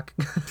night, Chuck.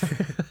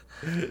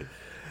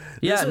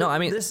 Yeah,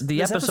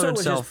 the episode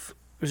itself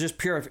was just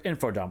pure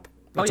info dump.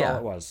 That's all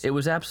it was. It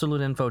was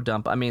absolute info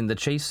dump. I mean, the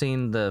chase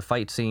scene, the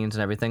fight scenes,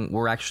 and everything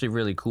were actually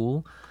really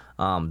cool.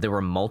 There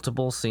were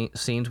multiple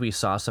scenes. We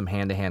saw some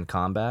hand-to-hand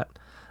combat,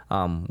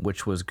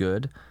 which was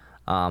good.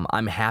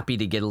 I'm happy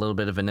to get a little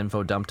bit of an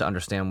info dump to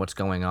understand what's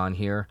going on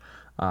here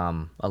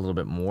a little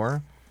bit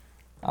more.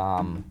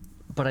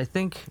 But I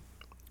think,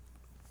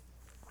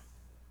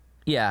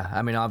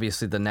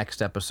 obviously the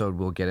next episode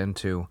we'll get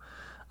into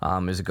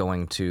is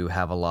going to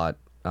have a lot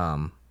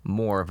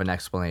more of an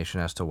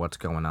explanation as to what's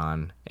going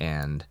on,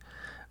 and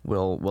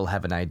we'll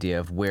have an idea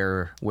of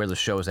where the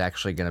show is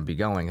actually going to be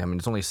going. I mean,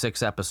 it's only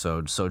 6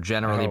 episodes, so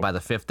generally by the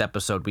 5th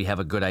episode we have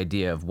a good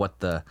idea of what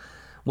the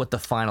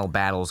final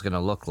battle is going to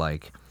look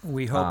like.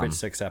 We hope it's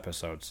 6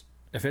 episodes.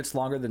 If it's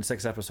longer than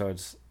 6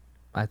 episodes,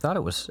 I thought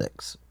it was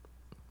 6.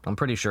 I'm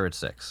pretty sure it's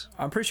 6.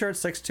 I'm pretty sure it's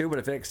 6 too. But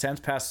if it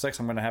extends past 6,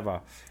 I'm going to have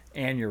a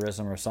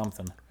aneurysm or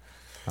something.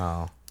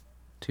 Oh,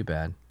 too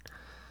bad.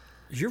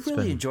 You're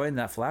really enjoying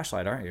that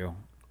flashlight, aren't you?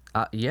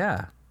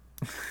 Yeah.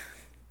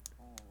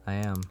 I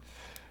am.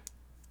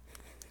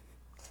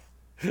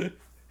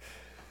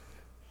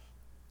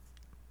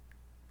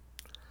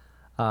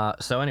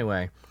 So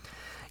anyway,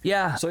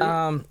 yeah. So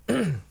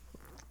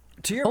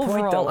to your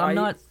overall, point, though, I'm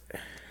not.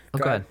 Oh,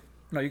 go ahead.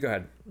 No, you go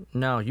ahead.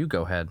 No, you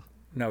go ahead.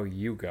 No,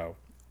 you go.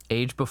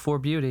 Age before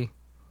beauty.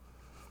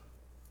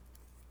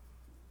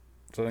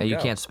 So then Hey, you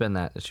go. can't spin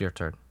that. It's your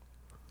turn.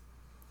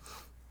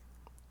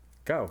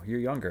 Go. You're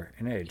younger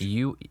in age.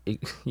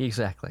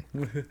 Exactly.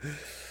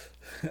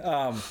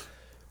 To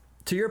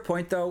your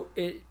point, though,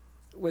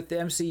 with the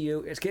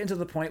MCU, it's getting to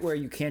the point where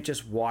you can't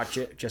just watch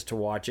it just to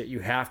watch it. You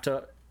have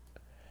to.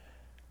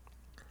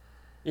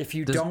 If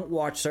you don't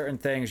watch certain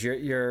things,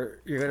 you're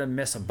gonna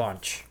miss a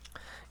bunch.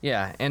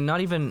 Yeah, and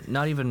not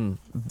even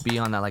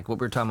beyond that, like what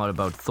we were talking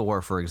about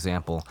Thor, for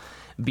example.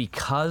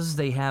 because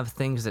they have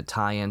things that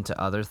tie into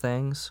other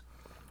things,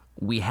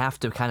 we have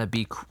to kind of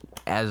be,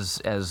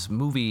 as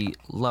movie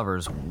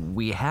lovers,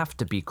 we have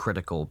to be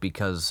critical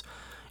because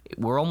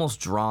we're almost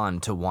drawn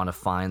to want to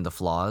find the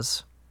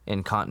flaws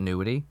in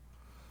continuity.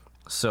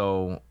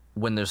 So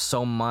when there's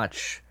so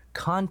much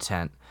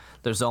content,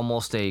 there's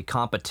almost a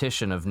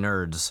competition of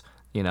nerds,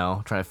 you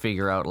know, trying to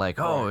figure out like,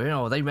 oh, you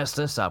know, they messed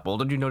this up. Well,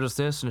 did you notice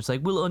this? And it's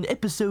like, well, on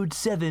episode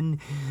 7,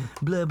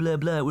 blah, blah,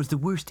 blah, it was the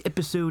worst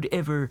episode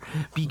ever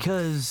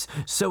because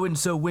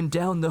so-and-so went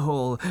down the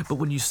hole. But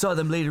when you saw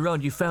them later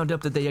on, you found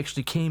out that they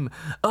actually came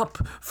up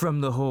from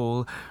the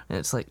hole. And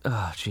it's like,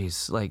 oh,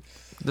 jeez, like,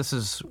 this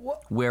is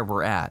where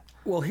we're at.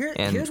 Well,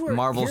 here's where...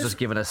 Marvel's just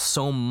given us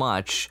so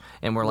much,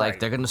 and we're like,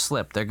 they're going to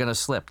slip, they're going to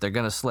slip, they're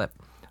going to slip.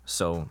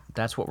 So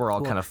that's what we're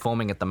all kind of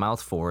foaming at the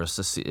mouth for, is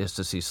to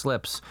see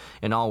slips,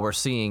 and all we're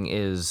seeing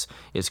is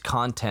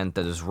content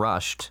that is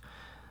rushed.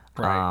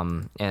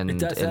 Right. And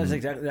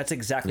that's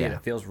exactly it.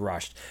 It feels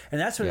rushed, and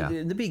that's what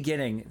in the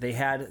beginning they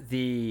had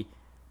the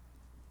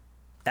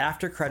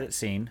after credit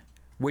scene,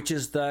 which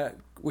was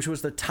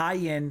the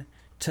tie-in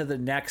to the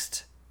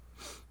next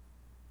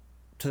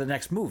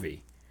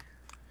movie.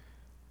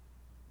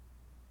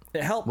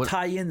 It helped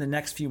tie in the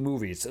next few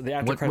movies. The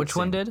after credit which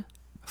scene. one did?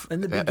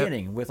 In the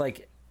beginning, with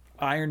like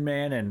Iron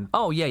Man and...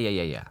 Oh, yeah.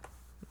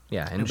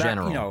 Yeah, in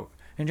general. You know,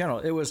 in general.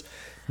 It was...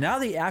 Now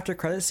the after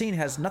credit scene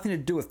has nothing to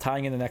do with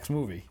tying in the next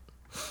movie.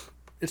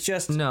 It's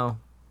just... No,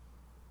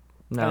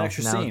 an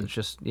extra scene.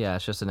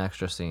 It's just an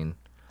extra scene.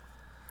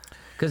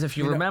 Because if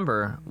you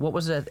remember, what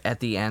was it at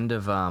the end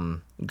of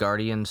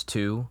Guardians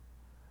 2?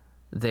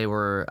 They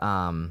were...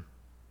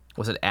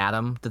 was it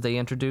Adam that they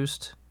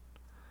introduced?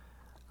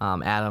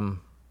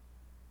 Adam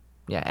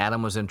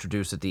was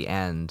introduced at the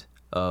end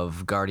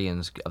of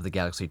Guardians of the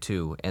Galaxy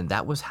 2, and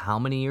that was how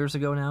many years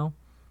ago now?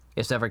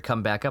 It's never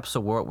come back up, so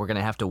we're going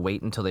to have to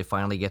wait until they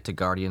finally get to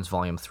Guardians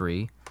Volume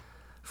 3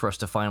 for us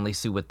to finally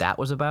see what that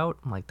was about.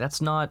 I'm like, it's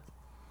not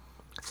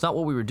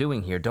what we were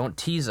doing here. Don't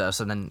tease us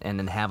and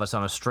then have us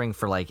on a string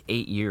for like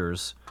 8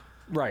 years.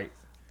 Right.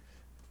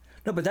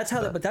 No, but that's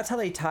how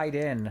they tied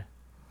in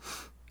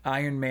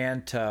Iron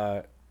Man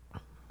to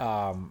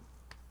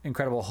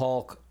Incredible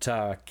Hulk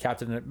to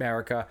Captain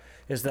America.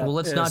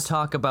 Let's not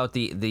talk about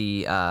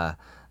the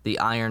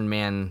Iron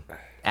Man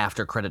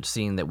after credit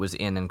scene that was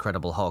in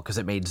Incredible Hulk, because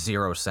it made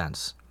zero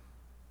sense.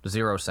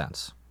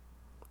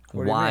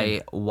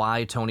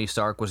 Why Tony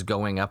Stark was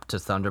going up to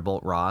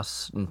Thunderbolt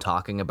Ross and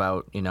talking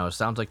about, you know,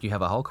 sounds like you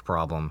have a Hulk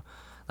problem.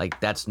 Like,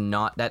 that's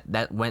not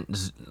that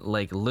went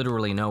like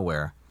literally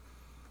nowhere.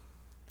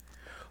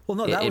 Well,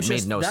 no, that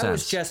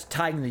was just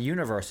tying the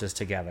universes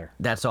together.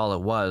 That's all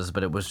it was,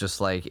 but it was just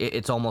like,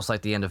 it's almost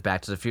like the end of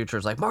Back to the Future.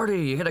 It's like,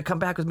 Marty, you gotta come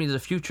back with me to the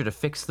future to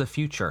fix the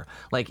future.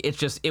 Like,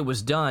 it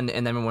was done,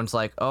 and then everyone's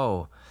like,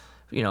 oh,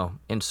 you know,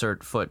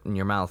 insert foot in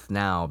your mouth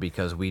now,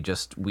 because we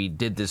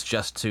did this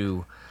just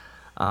to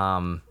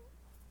tie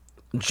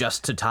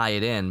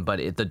it in,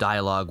 but the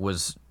dialogue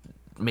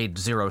made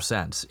zero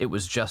sense. It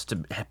was just to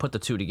put the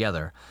two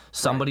together.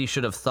 Somebody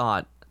should have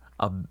thought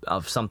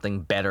of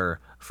something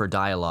better for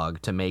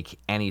dialogue to make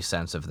any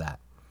sense of that,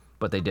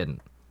 but they didn't.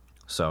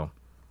 So,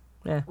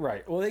 yeah.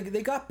 Right. Well,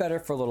 they got better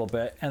for a little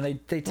bit, and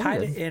they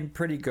tied it in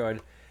pretty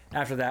good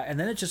after that, and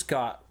then it just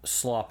got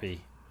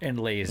sloppy and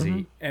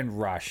lazy and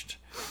rushed.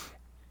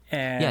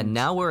 And yeah,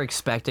 now we're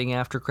expecting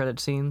after credit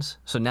scenes.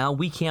 So now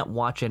we can't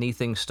watch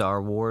anything Star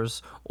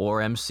Wars or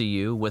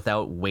MCU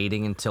without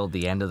waiting until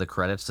the end of the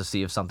credits to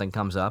see if something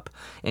comes up.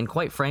 And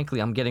quite frankly,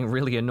 I'm getting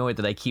really annoyed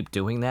that I keep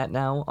doing that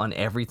now on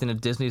everything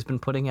that Disney's been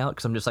putting out,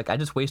 because I'm just like, I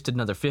just wasted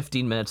another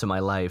 15 minutes of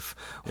my life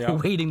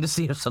waiting to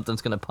see if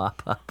something's going to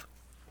pop up.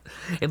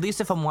 At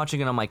least if I'm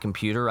watching it on my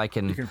computer, I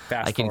can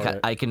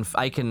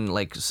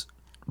like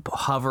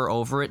hover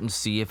over it and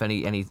see if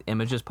any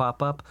images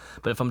pop up.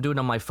 But if I'm doing it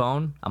on my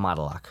phone, I'm out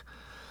of luck.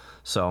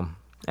 So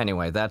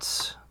anyway,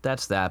 that's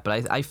that.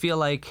 But I feel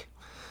like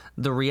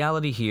the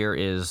reality here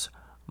is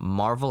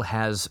Marvel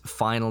has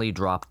finally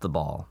dropped the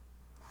ball.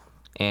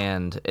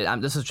 And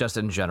this is just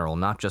in general,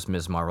 not just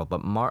Ms. Marvel,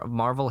 but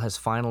Marvel has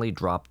finally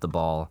dropped the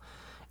ball,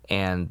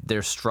 and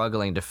they're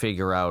struggling to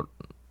figure out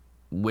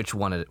which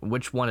one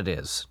it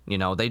is. You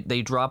know,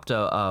 they dropped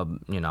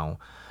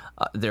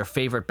their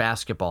favorite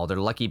basketball, their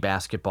lucky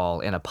basketball,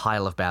 in a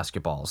pile of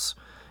basketballs.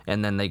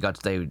 And then they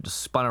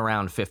spun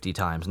around 50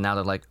 times. Now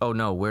they're like, oh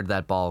no, where'd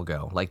that ball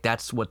go? Like,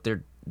 that's what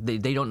they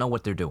don't know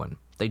what they're doing.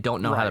 They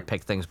don't know how to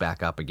pick things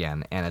back up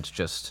again. And it's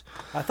just,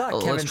 I thought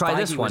Kevin let's try Feige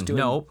this one. was doing...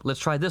 Nope. Let's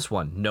try this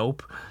one.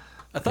 Nope.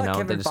 I thought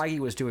Kevin Feige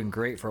was doing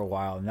great for a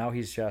while. And now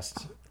he's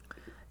just...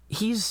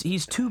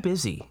 He's too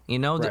busy, you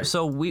know? Right.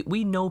 So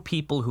we know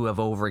people who have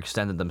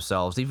overextended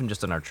themselves, even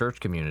just in our church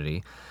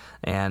community.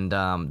 And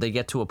they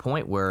get to a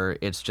point where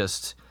it's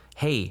just,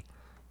 hey,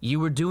 you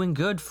were doing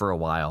good for a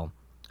while.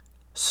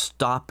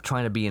 Stop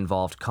trying to be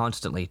involved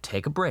constantly.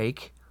 Take a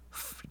break,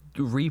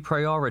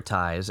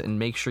 reprioritize, and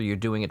make sure you're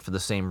doing it for the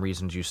same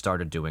reasons you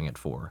started doing it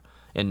for,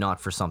 and not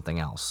for something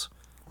else.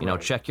 You know,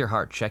 Right. check your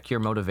heart, check your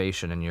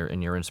motivation and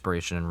your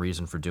inspiration and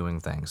reason for doing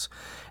things.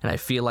 And I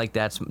feel like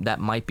that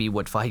might be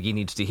what Feige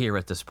needs to hear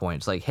at this point.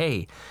 It's like,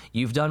 hey,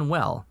 you've done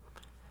well.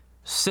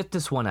 Sit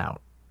this one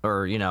out.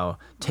 Or, you know,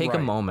 take a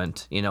Right.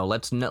 moment. You know,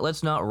 let's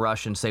not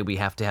rush and say we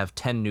have to have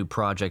 10 new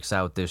projects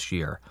out this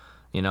year.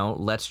 You know,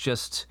 let's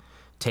just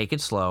take it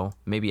slow,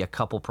 maybe a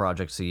couple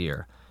projects a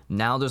year.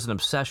 Now there's an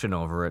obsession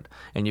over it,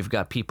 and you've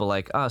got people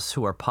like us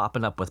who are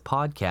popping up with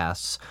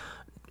podcasts,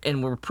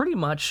 and we're pretty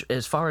much,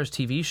 as far as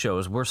TV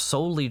shows, we're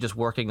solely just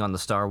working on the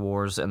Star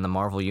Wars and the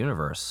Marvel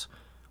Universe.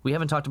 We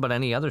haven't talked about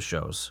any other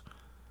shows.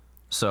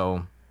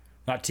 So,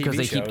 Not TV because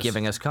they shows. keep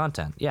giving us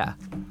content. Yeah.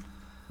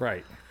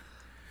 Right.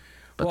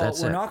 But Well,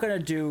 that's we're it. not going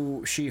to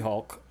do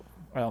She-Hulk.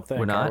 I don't think.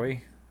 We're not? Are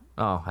we?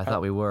 Oh, I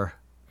thought we were.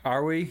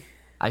 Are we?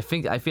 I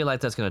feel like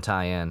that's going to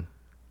tie in.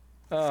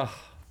 Ugh.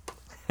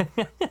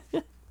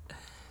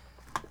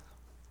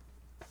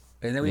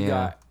 And then we Yeah.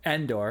 got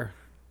Endor.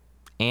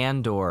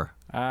 Andor.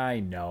 I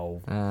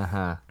know.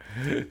 Uh-huh.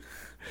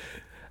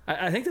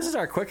 I think this is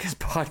our quickest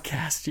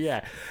podcast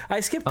yet.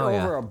 I skipped Oh,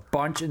 yeah. over a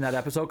bunch in that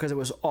episode because it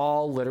was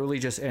all literally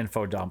just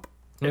info dump.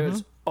 It Mm-hmm.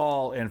 was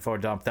all info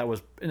dump. It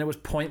was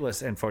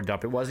pointless info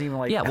dump. It wasn't even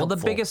like Yeah, well,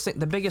 helpful.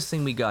 the biggest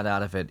thing we got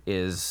out of it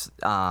is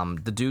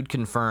the dude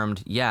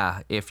confirmed.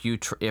 Yeah, if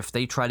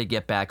they try to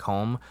get back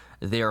home,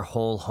 their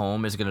whole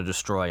home is going to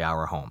destroy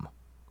our home.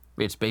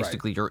 It's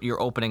basically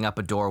you're opening up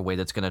a doorway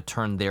that's going to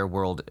turn their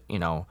world, you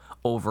know,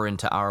 over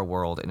into our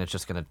world, and it's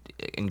just going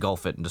to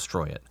engulf it and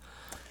destroy it.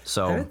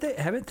 So,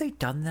 haven't they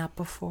done that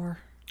before?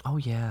 oh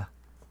yeah,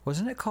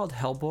 Wasn't it called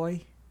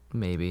Hellboy?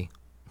 maybe.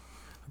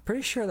 I'm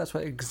pretty sure that's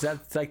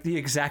like the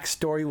exact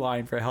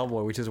storyline for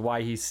Hellboy, which is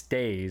why he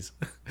stays.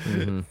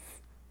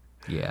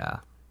 Yeah.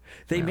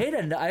 They made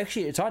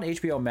actually it's on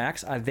HBO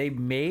Max. They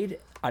made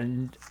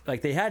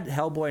they had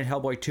Hellboy and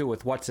Hellboy 2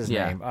 with what's his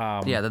Yeah. name?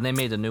 Yeah. Then they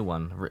made a new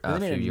one they a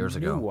made few years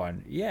new ago.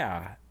 one.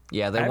 Yeah.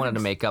 Yeah, they I wanted to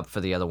haven't- make up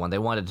for the other one. They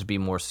wanted it to be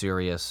more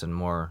serious and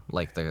more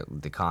like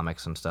the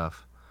comics and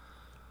stuff.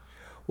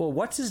 Well,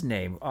 what's his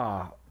name?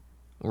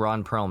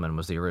 Ron Perlman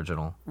was the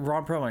original.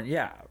 Ron Perlman.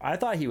 Yeah, I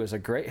thought he was a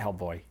great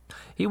Hellboy.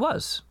 He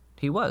was.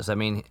 I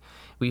mean,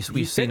 we've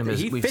He seen him fit- as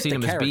he we've fit seen the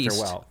him as character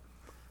Beast. well.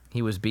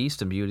 He was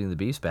Beast in Beauty and the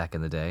Beast back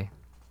in the day.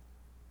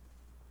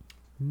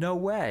 No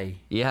way.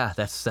 Yeah,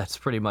 that's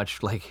pretty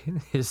much like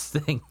his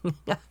thing.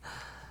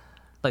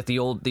 Like the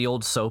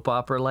old soap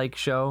opera like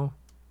show.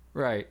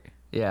 Right.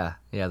 Yeah,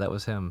 that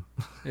was him.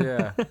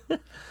 Yeah.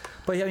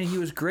 But I mean, he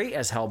was great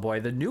as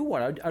Hellboy. The new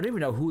one, I don't even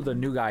know who the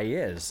new guy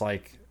is.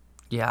 Like,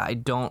 Yeah, I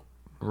don't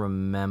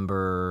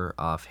remember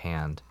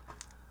offhand.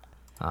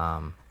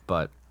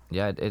 But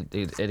yeah,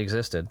 it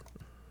existed.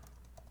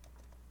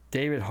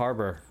 David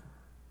Harbour.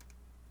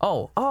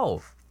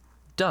 Oh,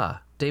 duh.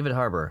 David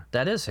Harbour.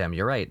 That is him.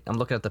 You're right. I'm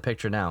looking at the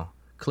picture now.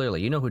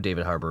 Clearly, you know who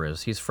David Harbour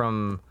is. He's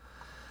from.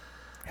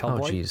 Hellboy.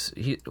 Oh,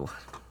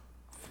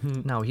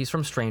 jeez. No, he's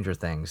from Stranger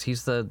Things.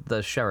 He's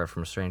the sheriff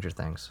from Stranger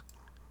Things.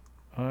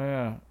 Oh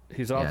yeah.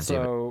 He's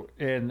also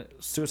in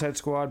Suicide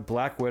Squad,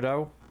 Black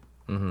Widow.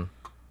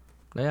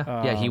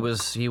 Yeah, he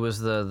was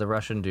the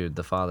Russian dude,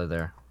 the father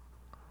there.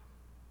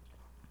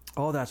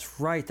 Oh, that's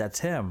right. That's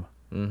him.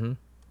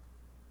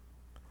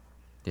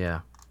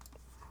 Yeah.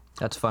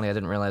 That's funny. I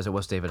didn't realize it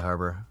was David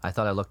Harbour. I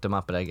thought I looked him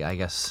up, but I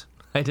guess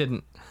I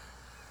didn't.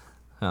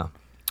 Oh.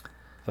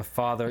 The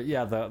father.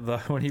 Yeah. The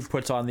when he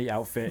puts on the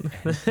outfit.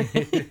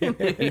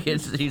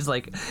 he's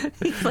like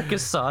a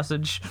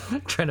sausage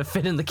trying to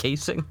fit in the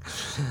casing.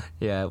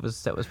 Yeah,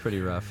 that was pretty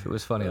rough. It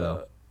was funny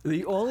though.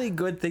 The only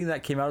good thing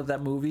that came out of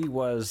that movie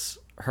was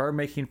her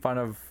making fun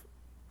of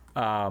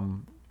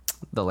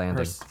The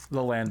landing.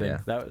 the landing, Yeah.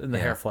 that and the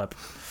Yeah. hair flip.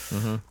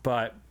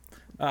 But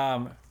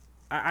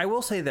I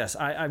will say this: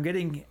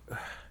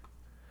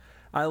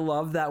 I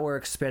love that we're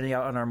expanding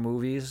out on our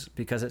movies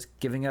because it's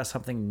giving us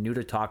something new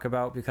to talk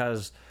about.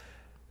 Because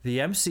the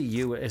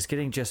MCU is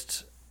getting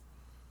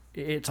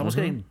it's almost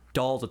getting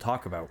dull to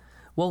talk about.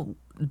 Well,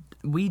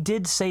 we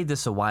did say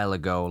this a while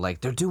ago.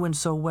 Like they're doing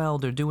so well.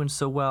 They're doing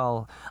so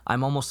well.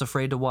 I'm almost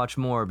afraid to watch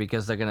more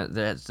because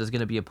there's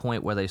gonna be a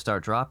point where they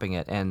start dropping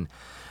it. And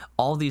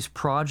all these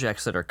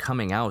projects that are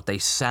coming out, they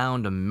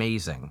sound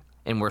amazing,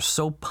 and we're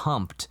so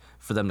pumped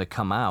for them to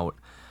come out.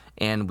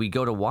 And we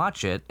go to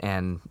watch it,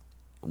 and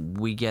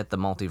we get the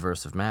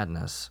Multiverse of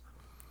Madness.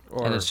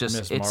 Or And it's just-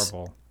 Miss it's-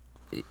 Marvel.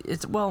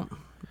 It's well.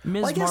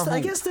 Ms. Well, I guess- Marvel. I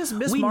guess this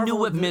Ms. we knew Marvel-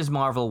 what Ms.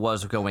 Marvel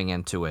was going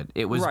into it.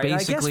 It was Right.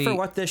 basically I guess for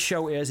what this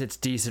show is, it's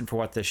decent for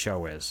what this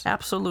show is.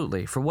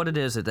 absolutely for what it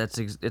is.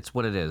 It's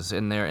what it is,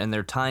 and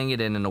they're tying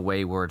it in a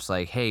way where it's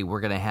like, hey, we're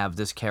gonna have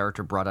this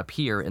character brought up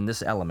here in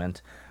this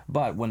element,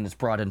 but when it's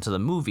brought into the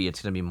movie,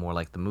 it's gonna be more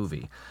like the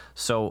movie.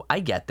 So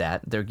I get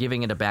that they're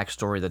giving it a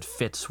backstory that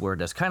fits where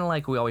it is. Kind of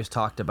like we always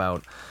talked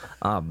about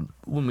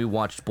when we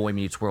watched Boy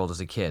Meets World as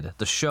a kid.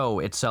 The show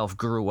itself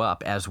grew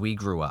up as we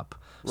grew up.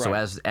 So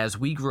Right. as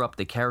we grew up,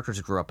 the characters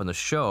grew up, and the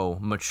show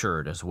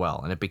matured as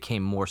well, and it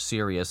became more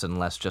serious and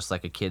less just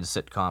like a kid's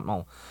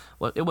sitcom.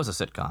 Well, it was a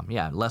sitcom,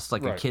 yeah, less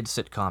like a Right. kid's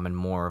sitcom and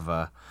more of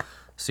a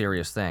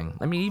serious thing.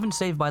 I mean, even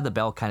Saved by the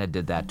Bell kind of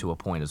did that to a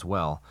point as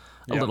well,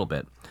 a little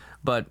bit.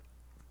 But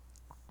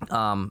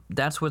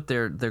that's what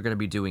they're going to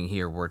be doing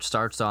here, where it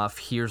starts off,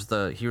 here's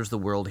the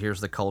world,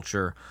 here's the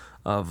culture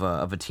of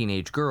a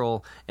teenage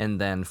girl, and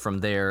then from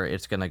there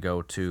it's going to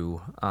go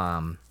to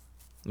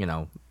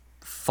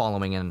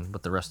following in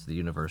with the rest of the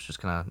universe, just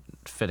kind of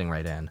fitting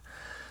right in.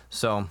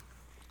 So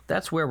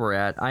that's where we're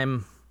at.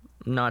 I'm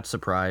not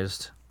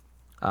surprised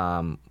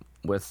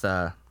with.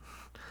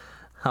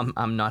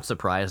 I'm not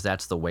surprised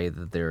that's the way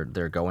that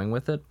they're going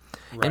with it.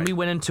 Right. And we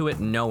went into it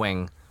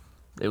knowing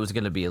it was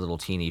going to be a little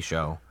teeny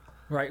show.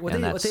 Right. What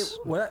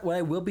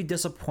I will be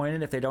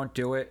disappointed if they don't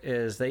do it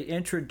is they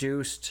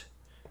introduced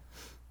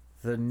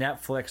the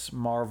Netflix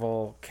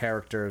Marvel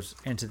characters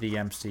into the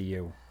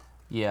MCU.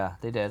 Yeah,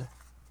 they did.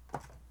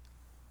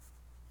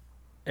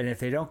 And if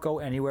they don't go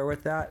anywhere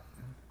with that,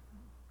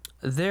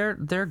 they're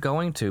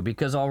going to,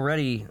 because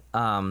already,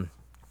 I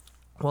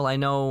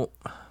know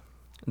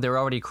they're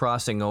already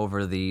crossing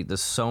over the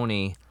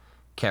Sony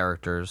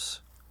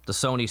characters, the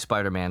Sony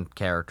Spider-Man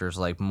characters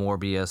like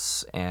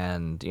Morbius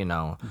and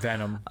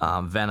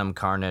Venom,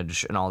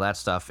 Carnage, and all that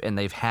stuff, and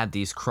they've had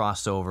these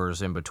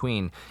crossovers in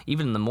between.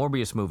 Even in the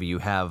Morbius movie, you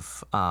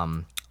have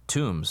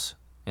Toomes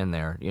in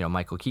there,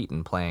 Michael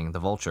Keaton playing the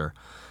Vulture.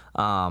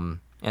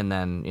 And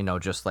then,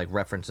 just like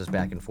references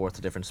back and forth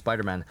to different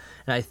Spider-Man.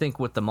 And I think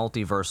with the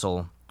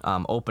multiversal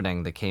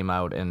opening that came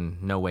out in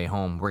No Way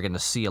Home, we're going to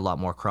see a lot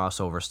more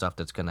crossover stuff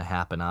that's going to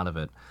happen out of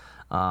it.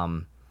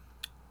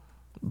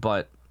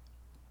 But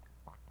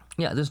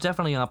yeah, there's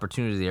definitely an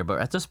opportunity there.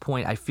 But at this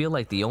point, I feel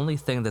like the only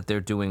thing that they're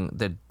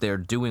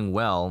doing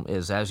well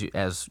is,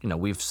 as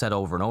we've said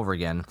over and over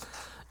again,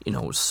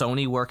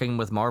 Sony working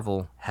with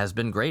Marvel has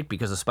been great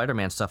because the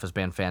Spider-Man stuff has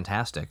been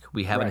fantastic.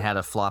 We haven't had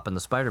a flop in the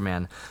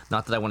Spider-Man.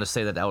 Not that I want to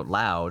say that out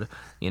loud,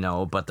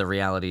 but the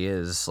reality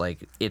is,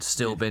 like, it's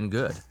still been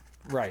good.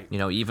 Right.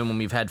 Even when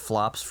we've had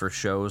flops for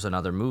shows and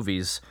other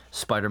movies,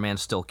 Spider-Man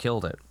still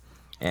killed it.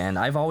 And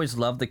I've always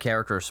loved the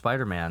character of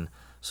Spider-Man,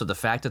 so the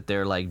fact that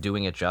they're, like,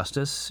 doing it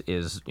justice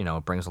is,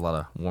 it brings a lot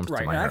of warmth to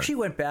my heart. I actually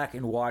went back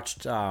and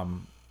watched The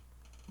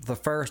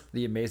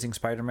Amazing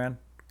Spider-Man.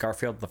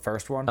 Garfield, the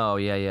first one. Oh,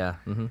 yeah.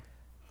 Mm-hmm.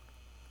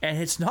 And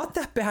it's not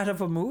that bad of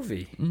a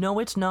movie. No,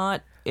 it's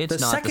not. The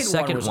second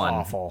one was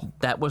awful.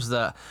 That was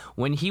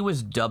when he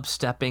was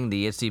dubstepping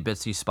the Itsy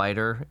Bitsy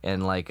Spider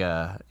and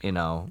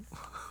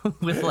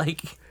with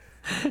like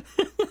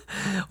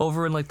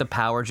over in like the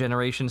power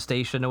generation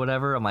station or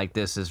whatever. I'm like,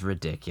 this is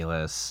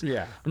ridiculous.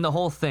 Yeah. And the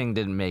whole thing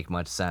didn't make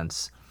much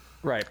sense.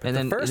 Right. But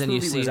the first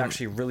movie was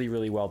actually really,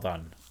 really well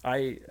done.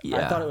 I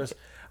thought it was.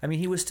 I mean,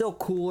 he was still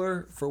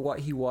cooler for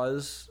what he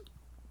was.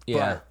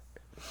 Yeah. But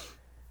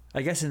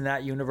I guess in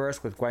that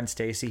universe with Gwen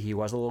Stacy, he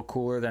was a little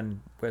cooler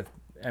than with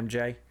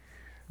MJ.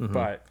 Mm-hmm.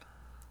 But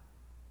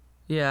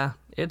yeah,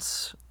 it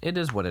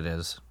is what it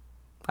is.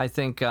 I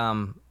think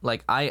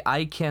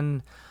I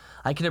can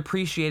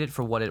appreciate it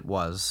for what it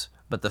was,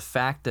 but the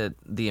fact that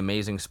The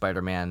Amazing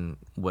Spider-Man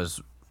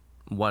was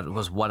what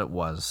it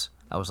was,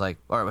 I was like,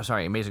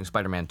 Amazing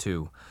Spider-Man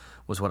 2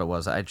 was what it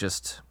was. I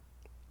was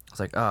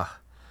like,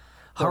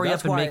 hurry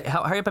up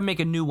and make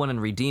a new one and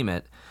redeem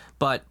it.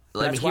 But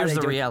here's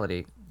the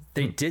reality.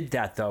 They did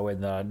that though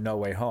in the No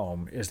Way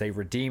Home, is they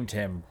redeemed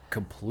him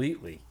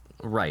completely.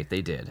 Right,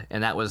 they did,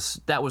 and that was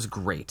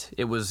great.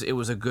 It was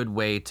a good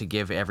way to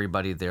give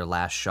everybody their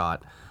last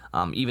shot,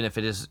 even if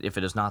it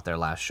is not their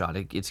last shot.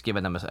 It's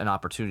given them an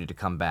opportunity to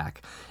come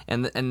back.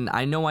 And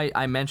I know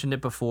I mentioned it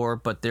before,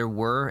 but there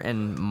were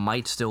and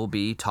might still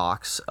be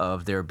talks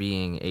of there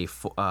being a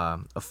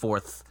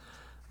fourth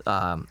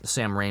Sam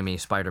Raimi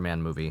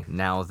Spider-Man movie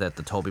now that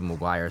the Tobey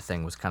Maguire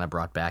thing was kind of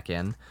brought back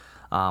in.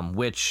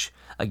 Which,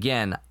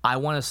 again, I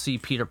want to see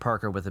Peter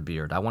Parker with a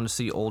beard. I want to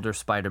see older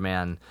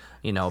Spider-Man,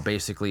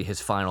 basically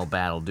his final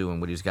battle doing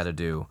what he's got to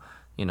do.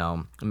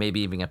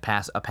 Maybe even a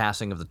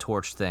passing of the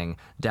torch thing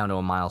down to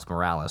a Miles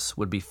Morales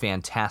would be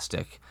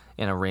fantastic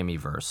in a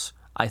Raimi-verse.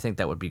 I think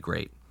that would be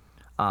great.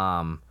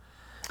 And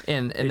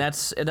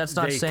that's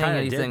not saying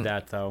anything. They did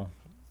that, though.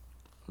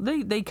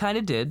 They kind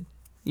of did.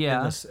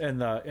 Yeah.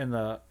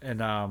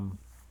 In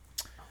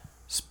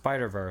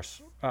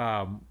Spider-Verse.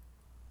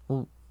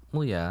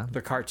 Well, yeah.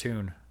 The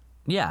cartoon.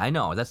 Yeah, I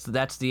know.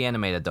 That's the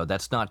animated though.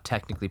 That's not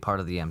technically part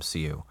of the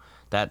MCU.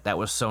 That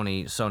was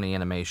Sony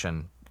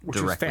Animation Which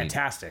directly. Was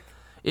fantastic.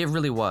 It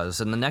really was.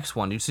 And the next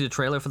one, did you see the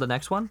trailer for the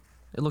next one?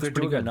 It looks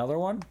pretty good. Another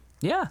one?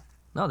 Yeah.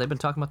 No, they've been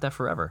talking about that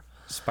forever.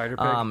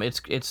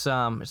 Spider-Pig? It's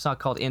not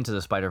called Into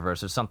the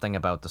Spider-Verse. It's something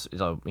about this,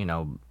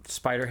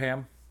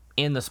 Spider-Ham?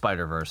 In the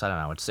Spider-Verse. I don't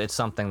know. It's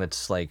something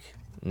that's like,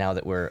 now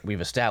that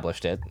we've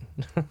established it,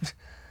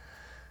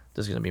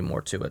 there's going to be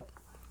more to it.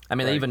 I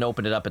mean, They even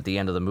opened it up at the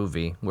end of the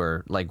movie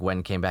where, like,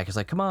 Gwen came back. He's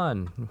like, come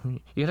on,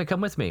 you gotta come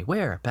with me.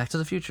 Where? Back to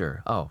the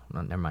Future. Oh,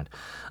 no, never mind.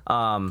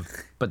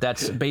 But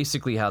that's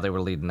basically how they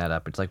were leading that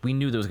up. It's like, we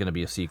knew there was going to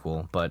be a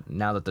sequel, but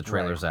now that the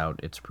trailer's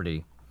out, it's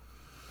pretty...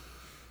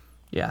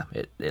 Yeah,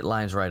 it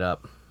lines right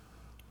up.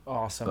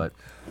 Awesome. But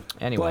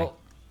anyway. Well,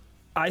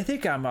 I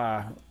think I'm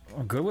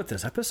I'm good with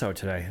this episode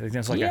today. I think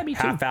it's like Yeah, a me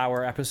too.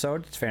 half-hour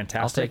episode. It's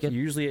fantastic. I'll take it.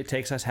 Usually it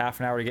takes us half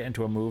an hour to get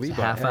into a movie. It's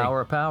but half hey,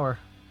 hour of power.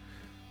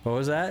 What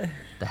was that?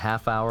 The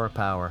half hour of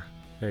power.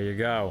 There you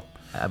go.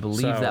 I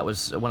believe So- that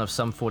was one of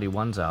Sum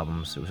 41's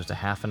albums. It was just a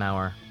half an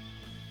hour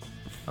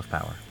of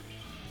power.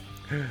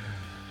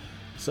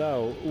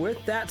 So,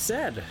 with that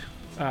said,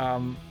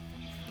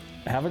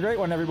 have a great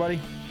one, everybody.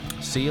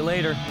 See you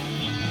later.